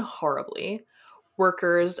were run horribly.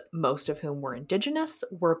 Workers, most of whom were indigenous,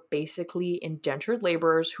 were basically indentured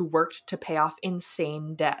laborers who worked to pay off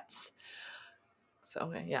insane debts.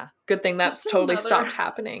 So, yeah, good thing that's totally stopped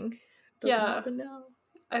happening. Doesn't happen now.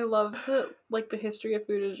 I love that, like, the history of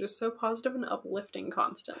food is just so positive and uplifting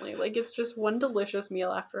constantly. Like, it's just one delicious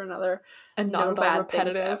meal after another. And not at all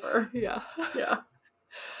repetitive. Ever. Yeah. Yeah.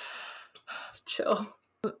 It's chill.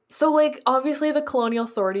 So, like, obviously the colonial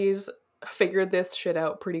authorities figured this shit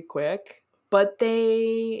out pretty quick, but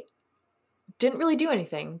they didn't really do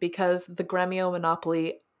anything because the Gremio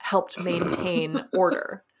monopoly helped maintain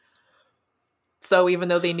order. So even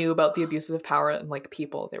though they knew about the abuses of power and, like,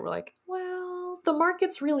 people, they were like, well, the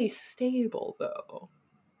market's really stable, though.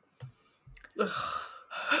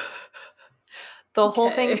 The whole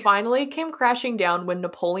thing finally came crashing down when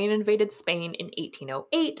Napoleon invaded Spain in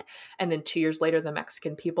 1808, and then 2 years later, the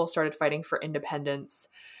Mexican people started fighting for independence.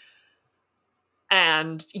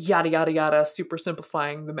 And yada, yada, yada, super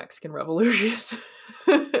simplifying the Mexican Revolution.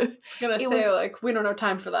 I was gonna say, like, we don't have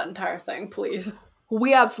time for that entire thing, please.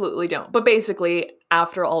 We absolutely don't. But basically,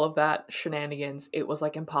 after all of that shenanigans, it was,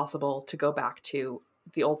 like, impossible to go back to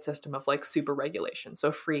the old system of like super regulation.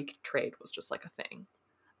 So free trade was just like a thing.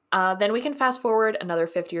 Then we can fast forward another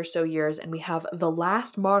 50 or so years, and we have the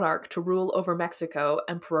last monarch to rule over Mexico,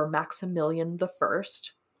 Emperor Maximilian I,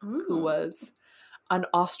 who was an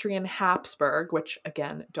Austrian Habsburg, which,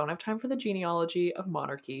 again, don't have time for the genealogy of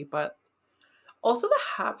monarchy, but... Also, the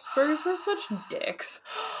Habsburgs were such dicks.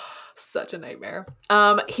 Such a nightmare.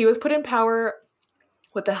 He was put in power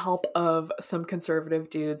with the help of some conservative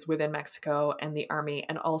dudes within Mexico and the army,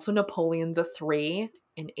 and also Napoleon III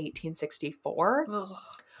in 1864. Ugh.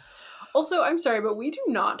 Also, I'm sorry, but we do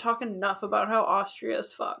not talk enough about how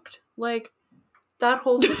Austria's fucked. Like, that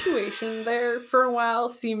whole situation there for a while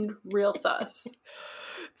seemed real sus.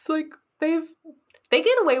 It's like, they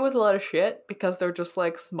get away with a lot of shit because they're just,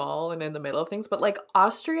 like, small and in the middle of things, but, like,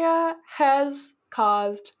 Austria has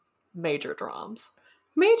caused major dramas.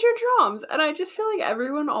 Major dramas. And I just feel like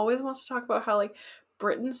everyone always wants to talk about how, like,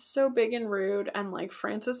 Britain's so big and rude, and, like,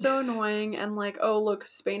 France is so annoying, and, like, oh, look,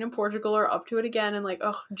 Spain and Portugal are up to it again, and, like,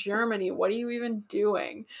 oh, Germany, what are you even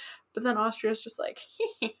doing? But then Austria's just like,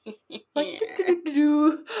 like,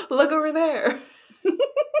 look over there.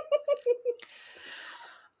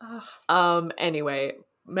 Anyway,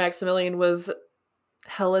 Maximilian was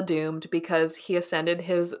hella doomed because he ascended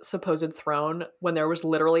his supposed throne when there was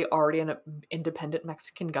literally already an independent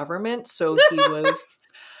Mexican government, so he was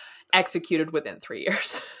executed within 3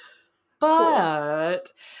 years.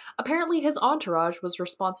 But apparently his entourage was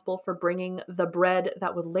responsible for bringing the bread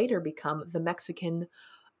that would later become the Mexican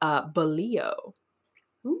bolillo.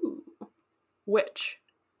 Ooh. Which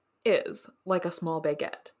is like a small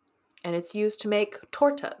baguette. And it's used to make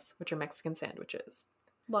tortas, which are Mexican sandwiches.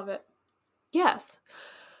 Love it. Yes.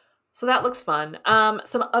 So that looks fun.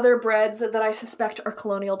 Some other breads that I suspect are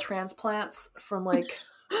colonial transplants from like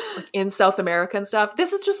in South America and stuff.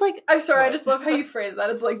 This is just like... I'm sorry, I just love how you phrase that.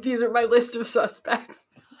 It's like, these are my list of suspects.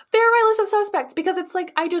 They're my list of suspects because it's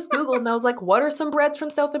like, I just Googled and I was like, what are some breads from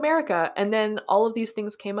South America? And then all of these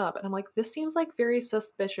things came up. And I'm like, this seems like very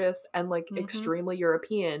suspicious and like extremely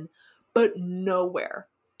European, but nowhere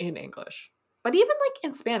in English. But even like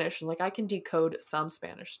in Spanish, like I can decode some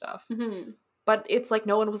Spanish stuff. Mm-hmm. But it's like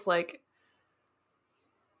no one was like,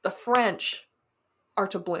 the French are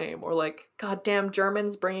to blame, or like, goddamn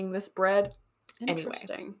Germans bringing this bread.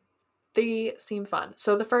 Interesting. Anyway, they seem fun.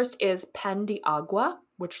 So the first is pan de agua,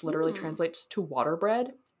 which literally translates to water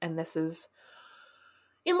bread. And this is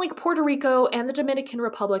in like Puerto Rico and the Dominican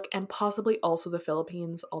Republic and possibly also the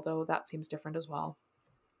Philippines, although that seems different as well.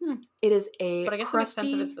 It is a But I guess crusty... it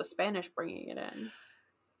makes sense if it's the Spanish bringing it in.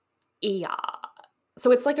 Yeah.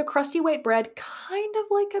 So it's like a crusty white bread, kind of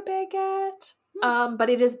like a baguette, but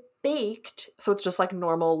it is baked. So it's just like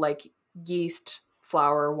normal, like yeast,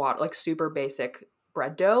 flour, water, like super basic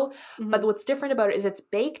bread dough. But what's different about it is it's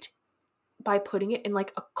baked by putting it in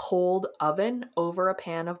like a cold oven over a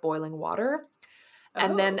pan of boiling water.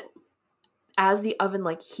 And then as the oven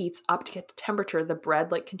like heats up to get to temperature, the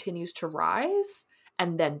bread like continues to rise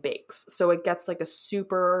and then bakes. So it gets like a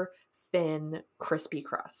super thin, crispy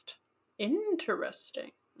crust.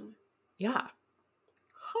 Interesting. Yeah.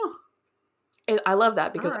 Huh. I love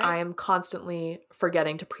that because All right. I am constantly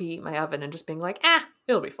forgetting to preheat my oven and just being like,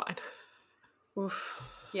 it'll be fine. Oof.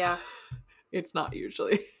 Yeah. It's not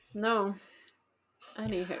usually. No.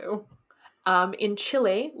 Anywho. In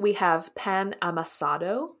Chile, we have pan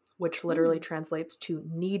amasado, which literally translates to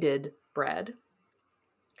kneaded bread.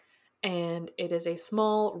 And it is a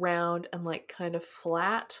small, round, and like kind of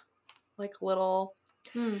flat, like little,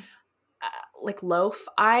 like loaf.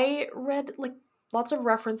 I read like lots of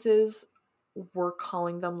references were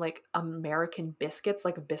calling them like American biscuits,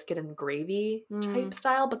 like a biscuit and gravy type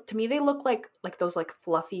style. But to me, they look like those like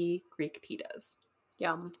fluffy Greek pitas.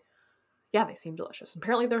 Yum. Yeah, they seem delicious.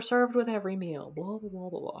 Apparently, they're served with every meal. Blah, blah, blah,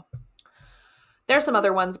 blah, blah. There are some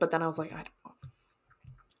other ones, but then I was like, I don't know.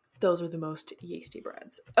 Those are the most yeasty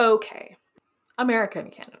breads. Okay. America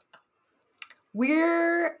and Canada.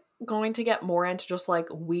 We're going to get more into just like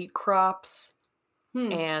wheat crops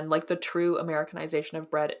and like the true Americanization of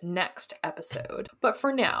bread next episode. But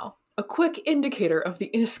for now, a quick indicator of the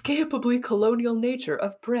inescapably colonial nature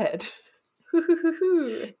of bread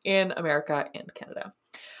in America and Canada.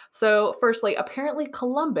 So, firstly, apparently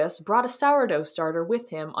Columbus brought a sourdough starter with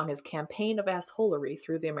him on his campaign of assholery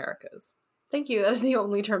through the Americas. Thank you. That is the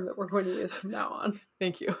only term that we're going to use from now on.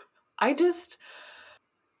 Thank you. I don't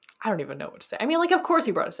even know what to say. I mean, like, of course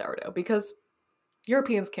he brought a sourdough because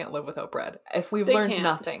Europeans can't live without bread. If we've learned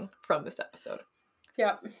nothing from this episode.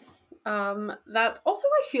 Yeah. That's also,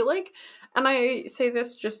 I feel like, and I say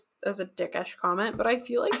this just as a dickish comment, but I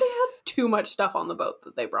feel like they had too much stuff on the boat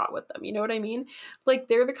that they brought with them. You know what I mean? Like,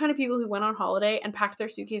 they're the kind of people who went on holiday and packed their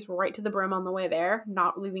suitcase right to the brim on the way there,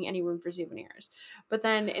 not leaving any room for souvenirs. But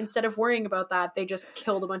then instead of worrying about that, they just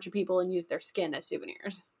killed a bunch of people and used their skin as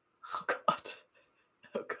souvenirs. Oh God.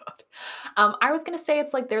 Oh God. I was gonna say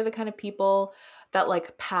it's like they're the kind of people that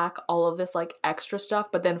like pack all of this like extra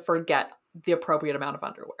stuff, but then forget the appropriate amount of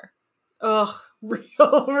underwear. Ugh,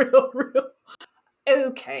 real.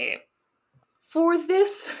 Okay. For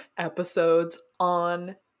this episode's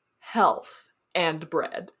on health and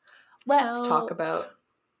bread, let's talk about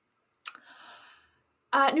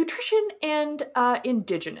nutrition and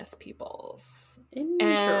indigenous peoples.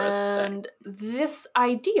 Interesting. And this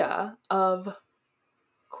idea of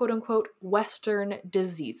quote unquote Western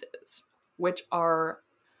diseases, which are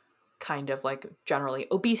kind of like generally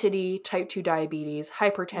obesity, type 2 diabetes,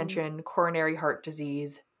 hypertension, coronary heart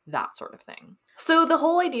disease, that sort of thing. So the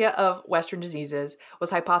whole idea of Western diseases was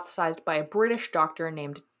hypothesized by a British doctor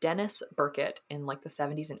named Dennis Burkitt in like the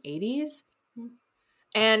 70s and 80s.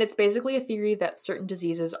 And it's basically a theory that certain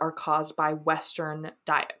diseases are caused by Western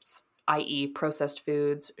diets, i.e. processed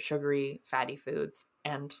foods, sugary, fatty foods,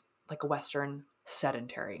 and like a Western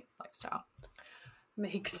sedentary lifestyle.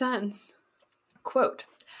 Makes sense. Quote,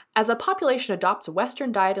 as a population adopts a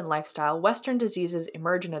Western diet and lifestyle, Western diseases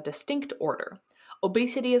emerge in a distinct order.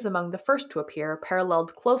 Obesity is among the first to appear,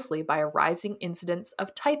 paralleled closely by a rising incidence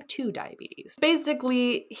of type 2 diabetes.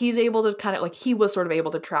 Basically, he's able to kind of like, he was sort of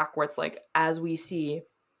able to track where it's like, as we see.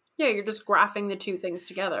 Yeah, you're just graphing the two things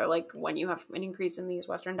together, like when you have an increase in these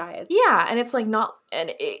Western diets. Yeah, and it's like not,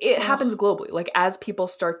 and it happens globally. Like as people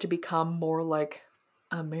start to become more like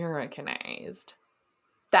Americanized,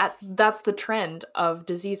 that's the trend of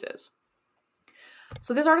diseases.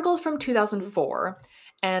 So this article is from 2004,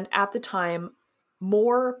 and at the time,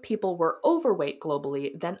 more people were overweight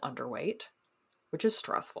globally than underweight, which is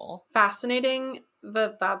stressful. Fascinating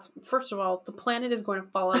that's, first of all, the planet is going to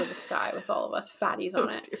fall out of the sky with all of us fatties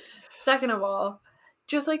on it. Second of all,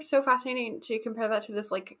 just like so fascinating to compare that to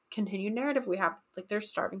this like continued narrative we have. Like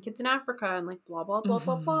there's starving kids in Africa and like blah, blah, blah,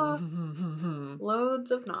 blah, blah.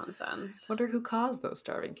 Loads of nonsense. Wonder who caused those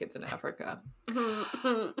starving kids in Africa.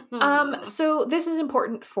 So this is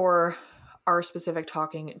important for our specific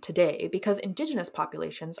talking today because indigenous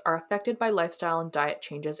populations are affected by lifestyle and diet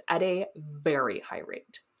changes at a very high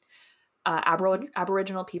rate.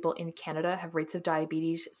 Aboriginal people in Canada have rates of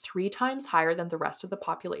diabetes 3 times higher than the rest of the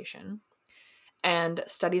population. And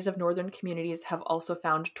studies of northern communities have also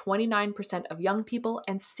found 29% of young people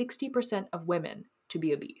and 60% of women to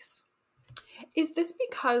be obese. Is this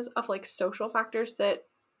because of like social factors that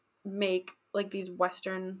make like these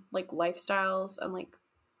Western like lifestyles and like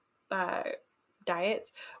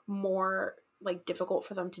diets more like difficult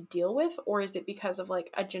for them to deal with, or is it because of like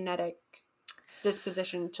a genetic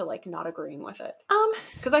disposition to like not agreeing with it?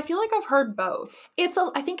 Because I feel like I've heard both.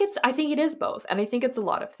 I think it is both, and I think it's a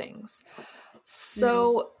lot of things.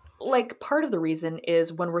 So like part of the reason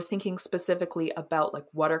is when we're thinking specifically about like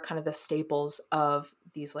what are kind of the staples of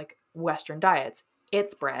these like Western diets,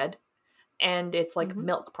 it's bread and it's like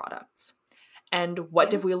milk products. And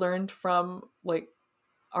what have we learned from like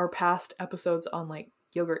our past episodes on like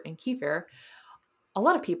yogurt and kefir? A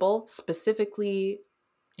lot of people, specifically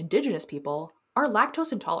indigenous people, are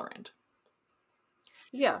lactose intolerant.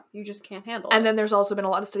 Yeah, you just can't handle it. And then there's also been a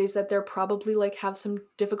lot of studies that they're probably like have some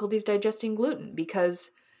difficulties digesting gluten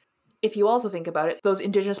because if you also think about it, those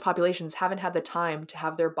indigenous populations haven't had the time to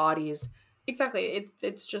have their bodies. Exactly.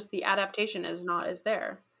 It's just the adaptation is not as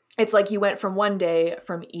there. It's like you went from one day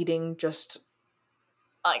from eating just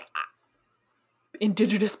like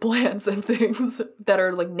indigenous plants and things that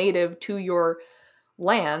are like native to your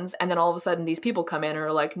lands, and then all of a sudden these people come in and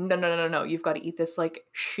are like, no, you've got to eat this like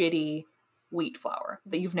shitty wheat flour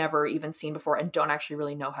that you've never even seen before and don't actually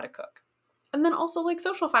really know how to cook. And then also like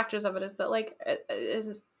social factors of it is that like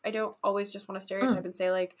I don't always just want to stereotype and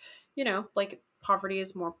say like, you know, like poverty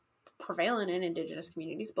is more prevalent in indigenous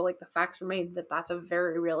communities, but like the facts remain that that's a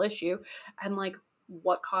very real issue. And like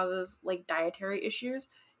what causes like dietary issues?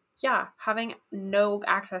 Yeah, having no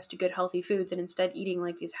access to good healthy foods and instead eating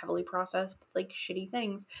like these heavily processed like shitty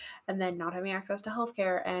things, and then not having access to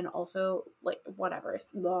healthcare, and also like whatever.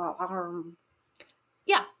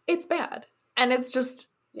 Yeah, it's bad. And it's just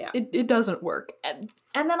it doesn't work. And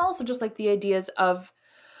then also just like the ideas of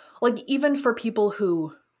like even for people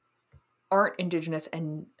who aren't indigenous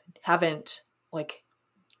and haven't like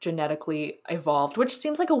genetically evolved, which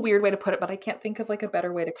seems like a weird way to put it, but I can't think of like a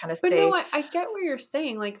better way to kind of say. But no, I get what you're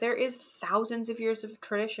saying. Like there is thousands of years of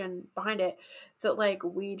tradition behind it that like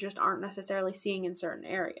we just aren't necessarily seeing in certain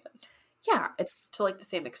areas. Yeah, it's to like the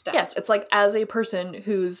same extent. Yes, it's like as a person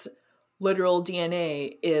who's literal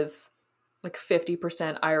DNA is like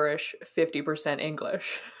 50% Irish, 50%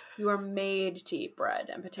 English. You are made to eat bread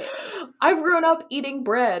and potatoes. I've grown up eating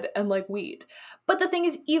bread and like wheat. But the thing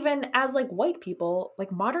is, even as like white people,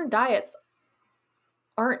 like modern diets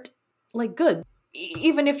aren't like good.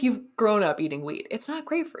 Even if you've grown up eating wheat, it's not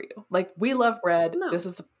great for you. Like, we love bread. No. This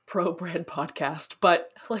is a pro bread podcast, but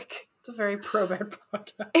like, It's a very pro-bread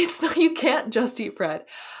podcast. it's not, you can't just eat bread.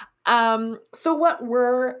 So what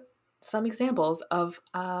were some examples of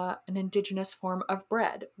an indigenous form of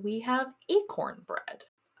bread? We have acorn bread.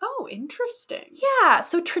 Oh, interesting. Yeah,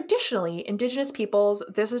 so traditionally, indigenous peoples,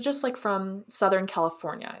 this is just like from Southern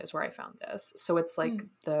California is where I found this. So it's like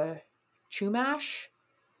the Chumash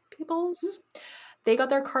peoples. They got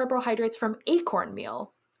their carbohydrates from acorn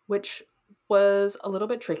meal, which was a little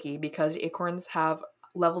bit tricky because acorns have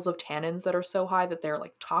levels of tannins that are so high that they're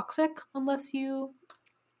like toxic unless you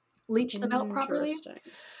leach them out properly.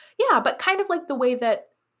 Yeah, but kind of like the way that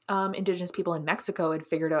indigenous people in Mexico had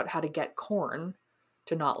figured out how to get corn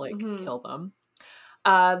to not like kill them.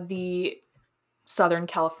 The Southern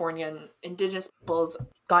Californian indigenous peoples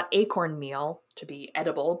got acorn meal to be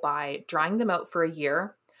edible by drying them out for a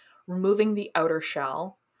year, removing the outer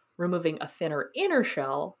shell, removing a thinner inner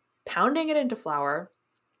shell, pounding it into flour,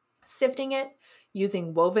 sifting it,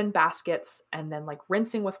 using woven baskets, and then like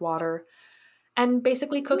rinsing with water, and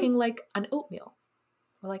basically cooking like an oatmeal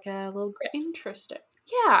or like a little grits. Interesting.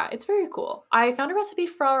 Yeah, it's very cool. I found a recipe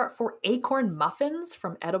for acorn muffins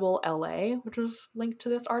from Edible LA, which was linked to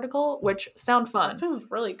this article, which sound fun. That sounds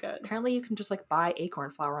really good. Apparently you can just like buy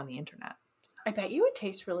acorn flour on the internet. I bet you it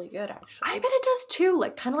tastes really good, actually. I bet it does too,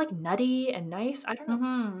 like kind of like nutty and nice. I don't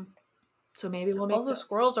know. So maybe we'll make all the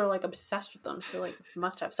squirrels are like obsessed with them, so like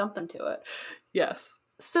must have something to it. Yes.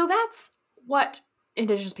 So that's what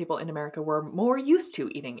indigenous people in America were more used to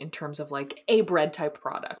eating in terms of like a bread type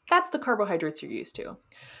product. That's the carbohydrates you're used to.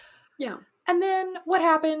 Yeah. And then what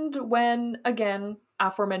happened when, again,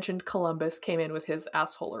 aforementioned Columbus came in with his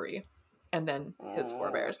assholery and then his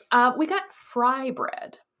forebears? We got fry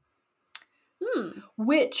bread,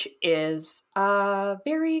 which is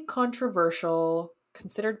very controversial,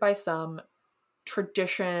 considered by some,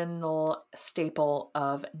 traditional staple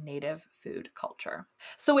of native food culture.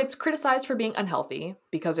 So it's criticized for being unhealthy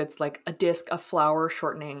because it's like a disc of flour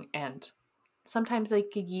shortening and sometimes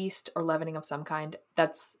like a yeast or leavening of some kind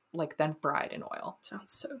that's like then fried in oil.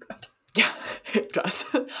 Sounds so good. Yeah, it does.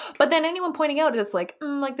 But then anyone pointing out it's like,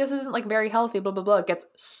 like this isn't like very healthy, blah, blah, blah, it gets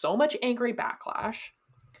so much angry backlash.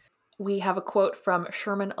 We have a quote from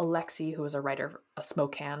Sherman Alexie, who was a writer, a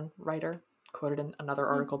Spokane writer, quoted in another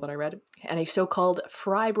article that I read, and a so-called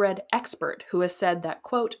fry bread expert who has said that,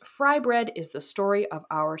 quote, fry bread is the story of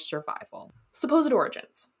our survival. Supposed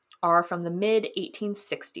origins are from the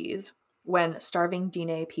mid-1860s, when starving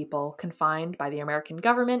Diné people confined by the American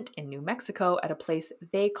government in New Mexico at a place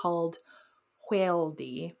they called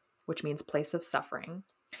Hueldi, which means place of suffering.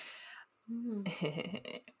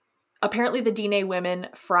 Apparently, the Diné women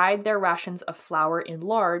fried their rations of flour in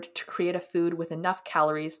lard to create a food with enough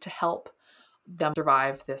calories to help them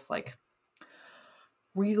survive this like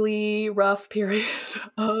really rough period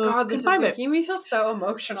of God, this confinement. is making me feel so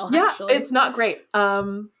emotional. Yeah, actually. it's not great.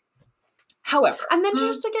 However, and then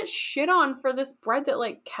just to get shit on for this bread that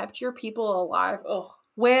like kept your people alive. Oh,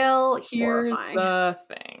 well, here's horrifying. the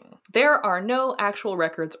thing: there are no actual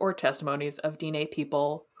records or testimonies of Diné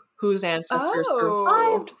people whose ancestors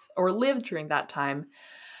survived or lived during that time.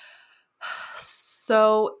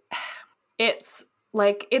 So it's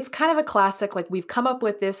like, it's kind of a classic, like we've come up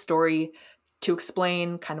with this story to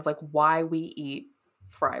explain kind of like why we eat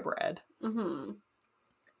fry bread. And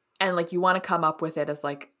like you want to come up with it as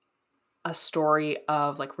like a story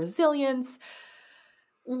of like resilience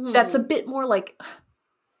that's a bit more like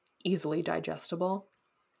easily digestible.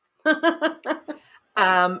 Because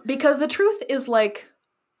the truth is like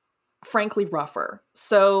frankly rougher.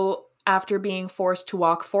 So after being forced to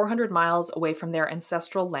walk 400 miles away from their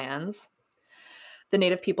ancestral lands, the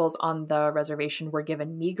native peoples on the reservation were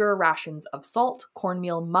given meager rations of salt,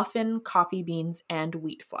 cornmeal, muffin, coffee beans, and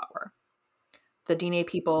wheat flour. The Diné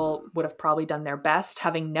people would have probably done their best,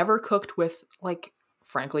 having never cooked with, like,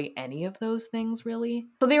 frankly, any of those things, really.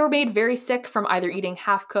 So they were made very sick from either eating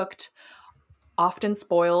half-cooked, often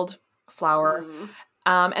spoiled flour,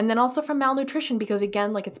 and then also from malnutrition because,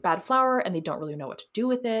 again, like, it's bad flour and they don't really know what to do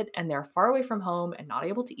with it, and they're far away from home and not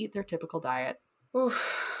able to eat their typical diet.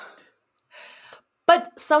 Oof.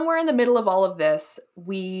 But somewhere in the middle of all of this,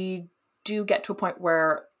 we do get to a point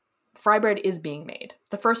where fry bread is being made.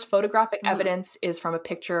 The first photographic evidence is from a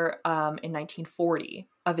picture in 1940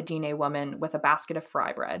 of a Diné woman with a basket of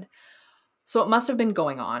fry bread. So it must have been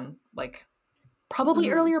going on, like, probably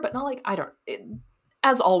Mhm. earlier, but not like,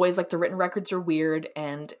 as always, like, the written records are weird,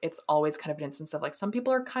 and it's always kind of an instance of, like, some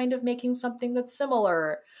people are kind of making something that's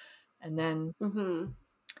similar, and then Mhm.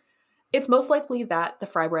 it's most likely that the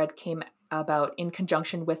fry bread came about in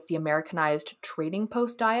conjunction with the Americanized trading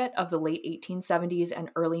post diet of the late 1870s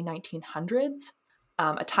and early 1900s,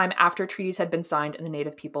 a time after treaties had been signed and the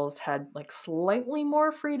native peoples had, like, slightly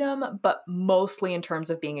more freedom, but mostly in terms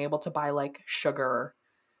of being able to buy, like, sugar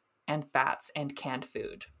and fats and canned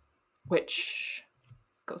food, which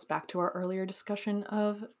goes back to our earlier discussion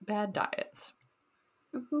of bad diets.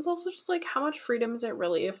 It's also just like, how much freedom is it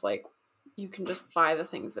really if like you can just buy the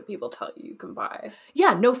things that people tell you can buy?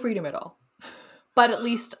 Yeah, no freedom at all. But at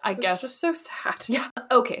least, I It's guess... just so sad. Yeah.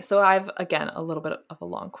 Okay, so I've, again, a little bit of a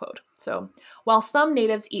long quote. So, while some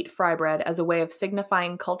natives eat fry bread as a way of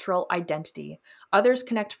signifying cultural identity, others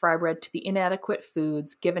connect fry bread to the inadequate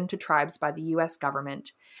foods given to tribes by the US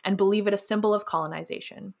government and believe it a symbol of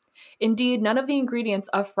colonization. Indeed, none of the ingredients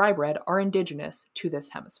of fry bread are indigenous to this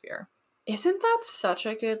hemisphere. Isn't that such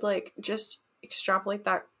a good, like, just extrapolate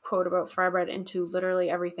that quote about fry bread into literally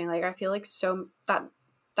everything? Like, I feel like so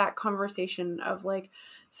that conversation of like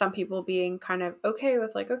some people being kind of okay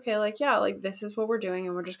with like, okay, like, yeah, like this is what we're doing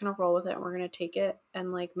and we're just gonna roll with it and we're gonna take it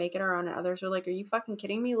and like make it our own, and others are like, are you fucking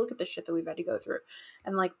kidding me? Look at the shit that we've had to go through.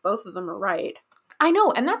 And like both of them are right. I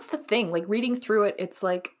know, and that's the thing. Like, reading through it, it's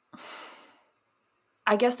like,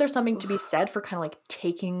 I guess there's something to be said for kind of like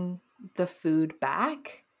taking the food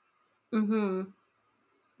back. Mm-hmm.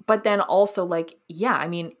 But then also, like, yeah, I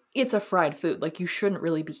mean, it's a fried food. Like, you shouldn't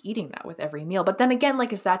really be eating that with every meal. But then again,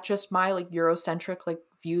 like, is that just my, like, Eurocentric, like,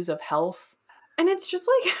 views of health? And it's just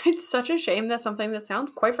like, it's such a shame that something that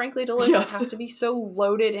sounds quite frankly delicious has to be so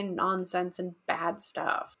loaded in nonsense and bad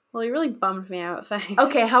stuff. Well, you really bummed me out, thanks.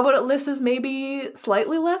 Okay, how about Alyssa's maybe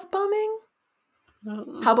slightly less bumming?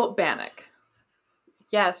 How about bannock?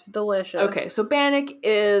 Yes, delicious. Okay, so bannock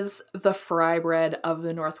is the fry bread of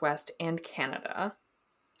the Northwest and Canada.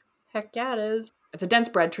 Heck yeah, it is. It's a dense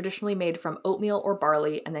bread traditionally made from oatmeal or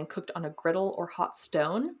barley and then cooked on a griddle or hot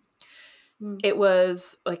stone. It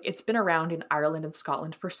was, like, it's been around in Ireland and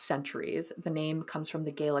Scotland for centuries. The name comes from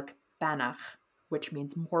the Gaelic banach, which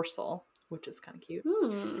means morsel, which is kind of cute.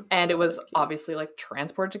 And it was obviously, like,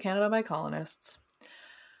 transported to Canada by colonists.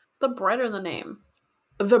 The bread or the name?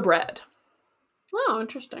 The bread. Oh,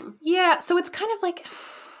 interesting. Yeah, so it's kind of like,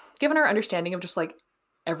 given our understanding of just, like,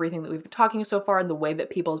 everything that we've been talking so far and the way that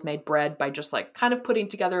people have made bread by just, like, kind of putting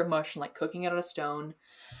together a mush and, like, cooking it on a stone,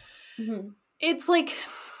 it's like,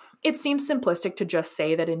 it seems simplistic to just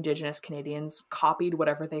say that Indigenous Canadians copied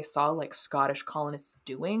whatever they saw, like, Scottish colonists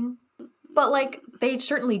doing. But, like, they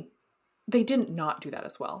didn't not do that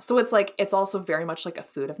as well. So it's like, it's also very much like a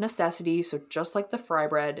food of necessity. So just like the fry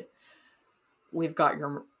bread, we've got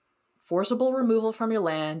your forcible removal from your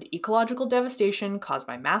land, ecological devastation caused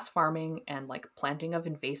by mass farming, and, like, planting of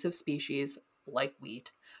invasive species like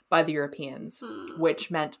wheat by the Europeans,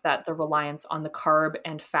 which meant that the reliance on the carb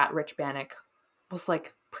and fat-rich bannock was,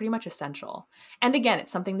 like, pretty much essential. And again,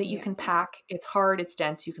 it's something that you can pack. It's hard, it's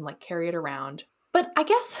dense, you can, like, carry it around. But I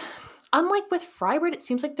guess, unlike with fry bread, it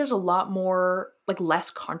seems like there's a lot more, like, less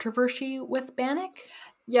controversy with bannock.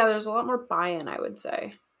 Yeah, there's a lot more buy-in, I would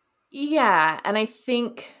say. Yeah, and I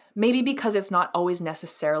think maybe because it's not always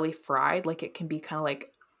necessarily fried, like, it can be kind of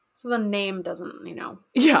like... So the name doesn't,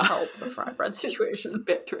 help the fry bread situation. It's a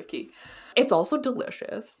bit tricky. It's also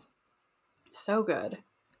delicious. So good.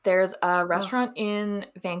 There's a restaurant in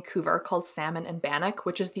Vancouver called Salmon and Bannock,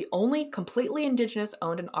 which is the only completely Indigenous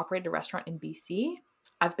owned and operated restaurant in BC.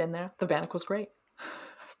 I've been there. The bannock was great.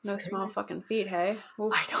 No small fucking feat, hey?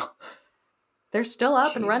 Oof. I know. They're still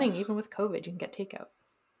up and running even with COVID. You can get takeout.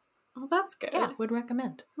 Oh, that's good. Yeah, would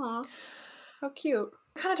recommend. Aw, how cute.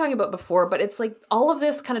 Kind of talking about before, but it's like all of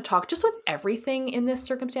this kind of talk, just with everything in this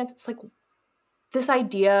circumstance, it's like this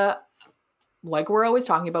idea, like we're always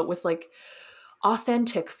talking about with, like,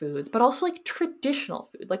 authentic foods, but also, like, traditional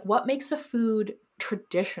food. Like, what makes a food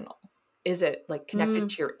traditional? Is it, like, connected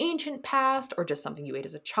to your ancient past, or just something you ate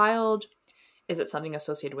as a child? Is it something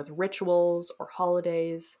associated with rituals or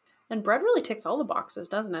holidays? And bread really ticks all the boxes,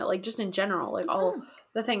 doesn't it? Like, just in general, like, all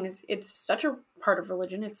the things. It's such a part of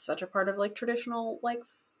religion. It's such a part of, like, traditional, like,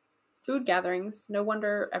 food gatherings. No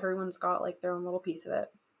wonder everyone's got, like, their own little piece of it.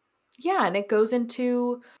 Yeah, and it goes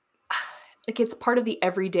into, like, it's part of the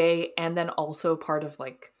everyday and then also part of,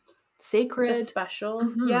 like, sacred. The special.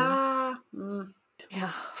 Yeah.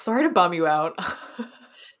 Yeah. Sorry to bum you out.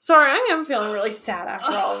 Sorry, I am feeling really sad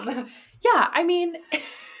after all of this. Yeah, I mean...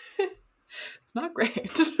 It's not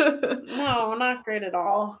great. No, not great at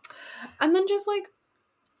all. And then just, like,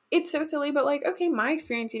 it's so silly, but like, okay, my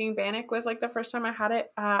experience eating bannock was like the first time I had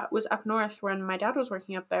it was up north when my dad was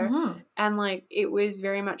working up there. Mm-hmm. And like, it was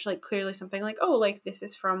very much like clearly something like, oh, like this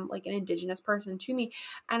is from like an indigenous person to me.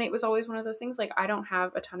 And it was always one of those things, like I don't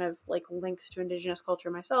have a ton of like links to indigenous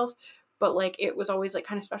culture myself, but like it was always like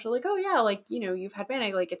kind of special, like, oh yeah, like, you know, you've had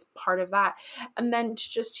bannock, like it's part of that. And then to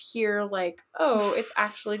just hear like, oh, it's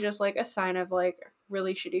actually just like a sign of like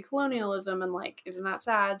really shitty colonialism, and like, isn't that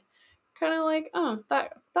sad? Kind of like, oh,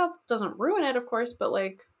 that doesn't ruin it, of course, but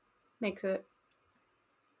like makes it,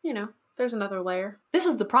 you know, there's another layer. This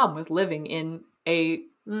is the problem with living in a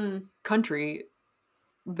country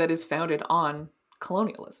that is founded on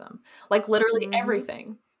colonialism. Like literally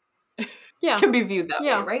everything can be viewed that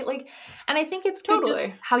way, right? Like, and I think it's good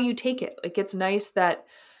just how you take it. Like, it's nice that,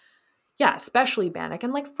 yeah, especially bannock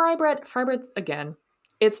and like fry bread, again,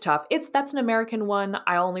 it's tough. That's an American one.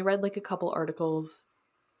 I only read like a couple articles.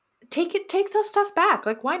 Take the stuff back.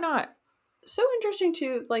 Like, why not? So interesting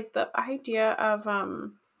too, like the idea of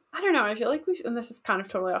I don't know, I feel like and this is kind of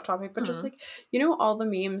totally off topic, but just like, you know, all the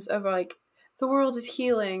memes of like the world is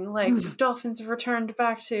healing, like dolphins have returned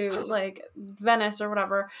back to like Venice or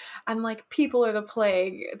whatever, and like people are the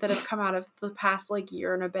plague that have come out of the past like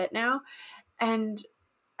year and a bit now, and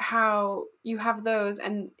how you have those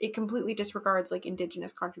and it completely disregards like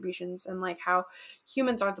indigenous contributions, and like how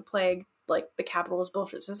humans are the plague, like the capitalist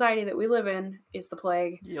bullshit society that we live in is the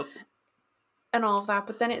plague. Yep. And all of that.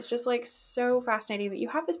 But then it's just like so fascinating that you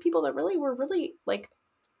have these people that really were really like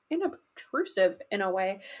inobtrusive in a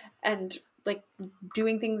way, and like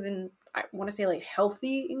doing things in, I want to say like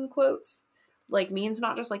healthy in quotes, like means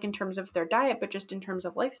not just like in terms of their diet, but just in terms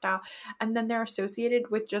of lifestyle. And then they're associated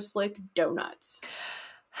with just like donuts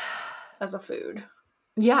as a food.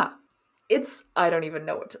 Yeah. It's, I don't even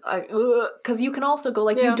know what to, because you can also go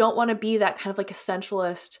like, you don't want to be that kind of like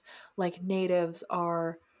essentialist, like natives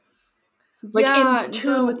are like in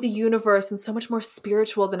tune with the universe and so much more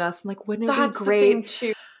spiritual than us. And like, wouldn't it be great? The thing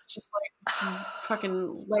too. It's just like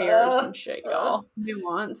fucking layers and shit, y'all.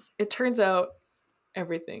 Nuance. It turns out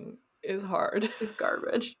everything is hard. It's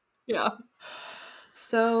garbage. Yeah.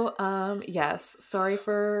 So, yes, sorry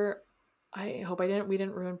for, I hope we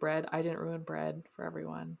didn't ruin bread. I didn't ruin bread for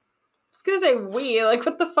everyone. I was gonna say we, like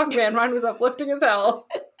what the fuck, man? Mine was uplifting as hell.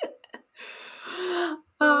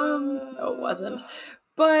 No, it wasn't.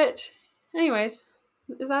 But anyways,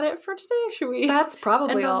 is that it for today? Should we? That's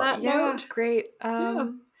probably all. That note? Great. Yeah.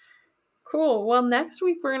 Cool. Well, next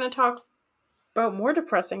week we're gonna talk about more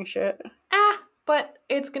depressing shit. But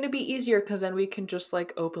it's gonna be easier because then we can just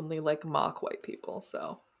like openly like mock white people.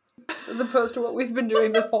 So. As opposed to what we've been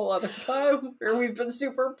doing this whole other time, where we've been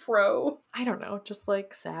super pro. I don't know, just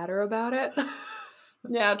like sadder about it.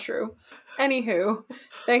 Yeah, true. Anywho,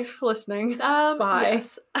 thanks for listening. Bye.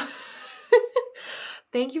 Yes.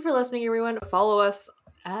 Thank you for listening, everyone. Follow us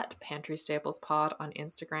at Pantry Staples Pod on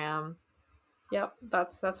Instagram. Yep,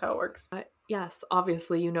 that's how it works. Yes,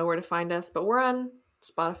 obviously you know where to find us, but we're on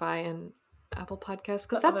Spotify and Apple Podcasts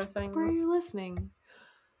because that's where you're listening.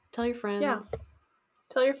 Tell your friends. Yeah.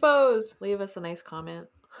 Tell your foes. Leave us a nice comment.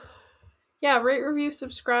 Yeah, rate, review,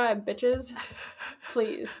 subscribe, bitches.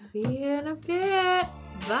 Please. See you in a bit.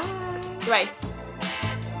 Bye. Bye.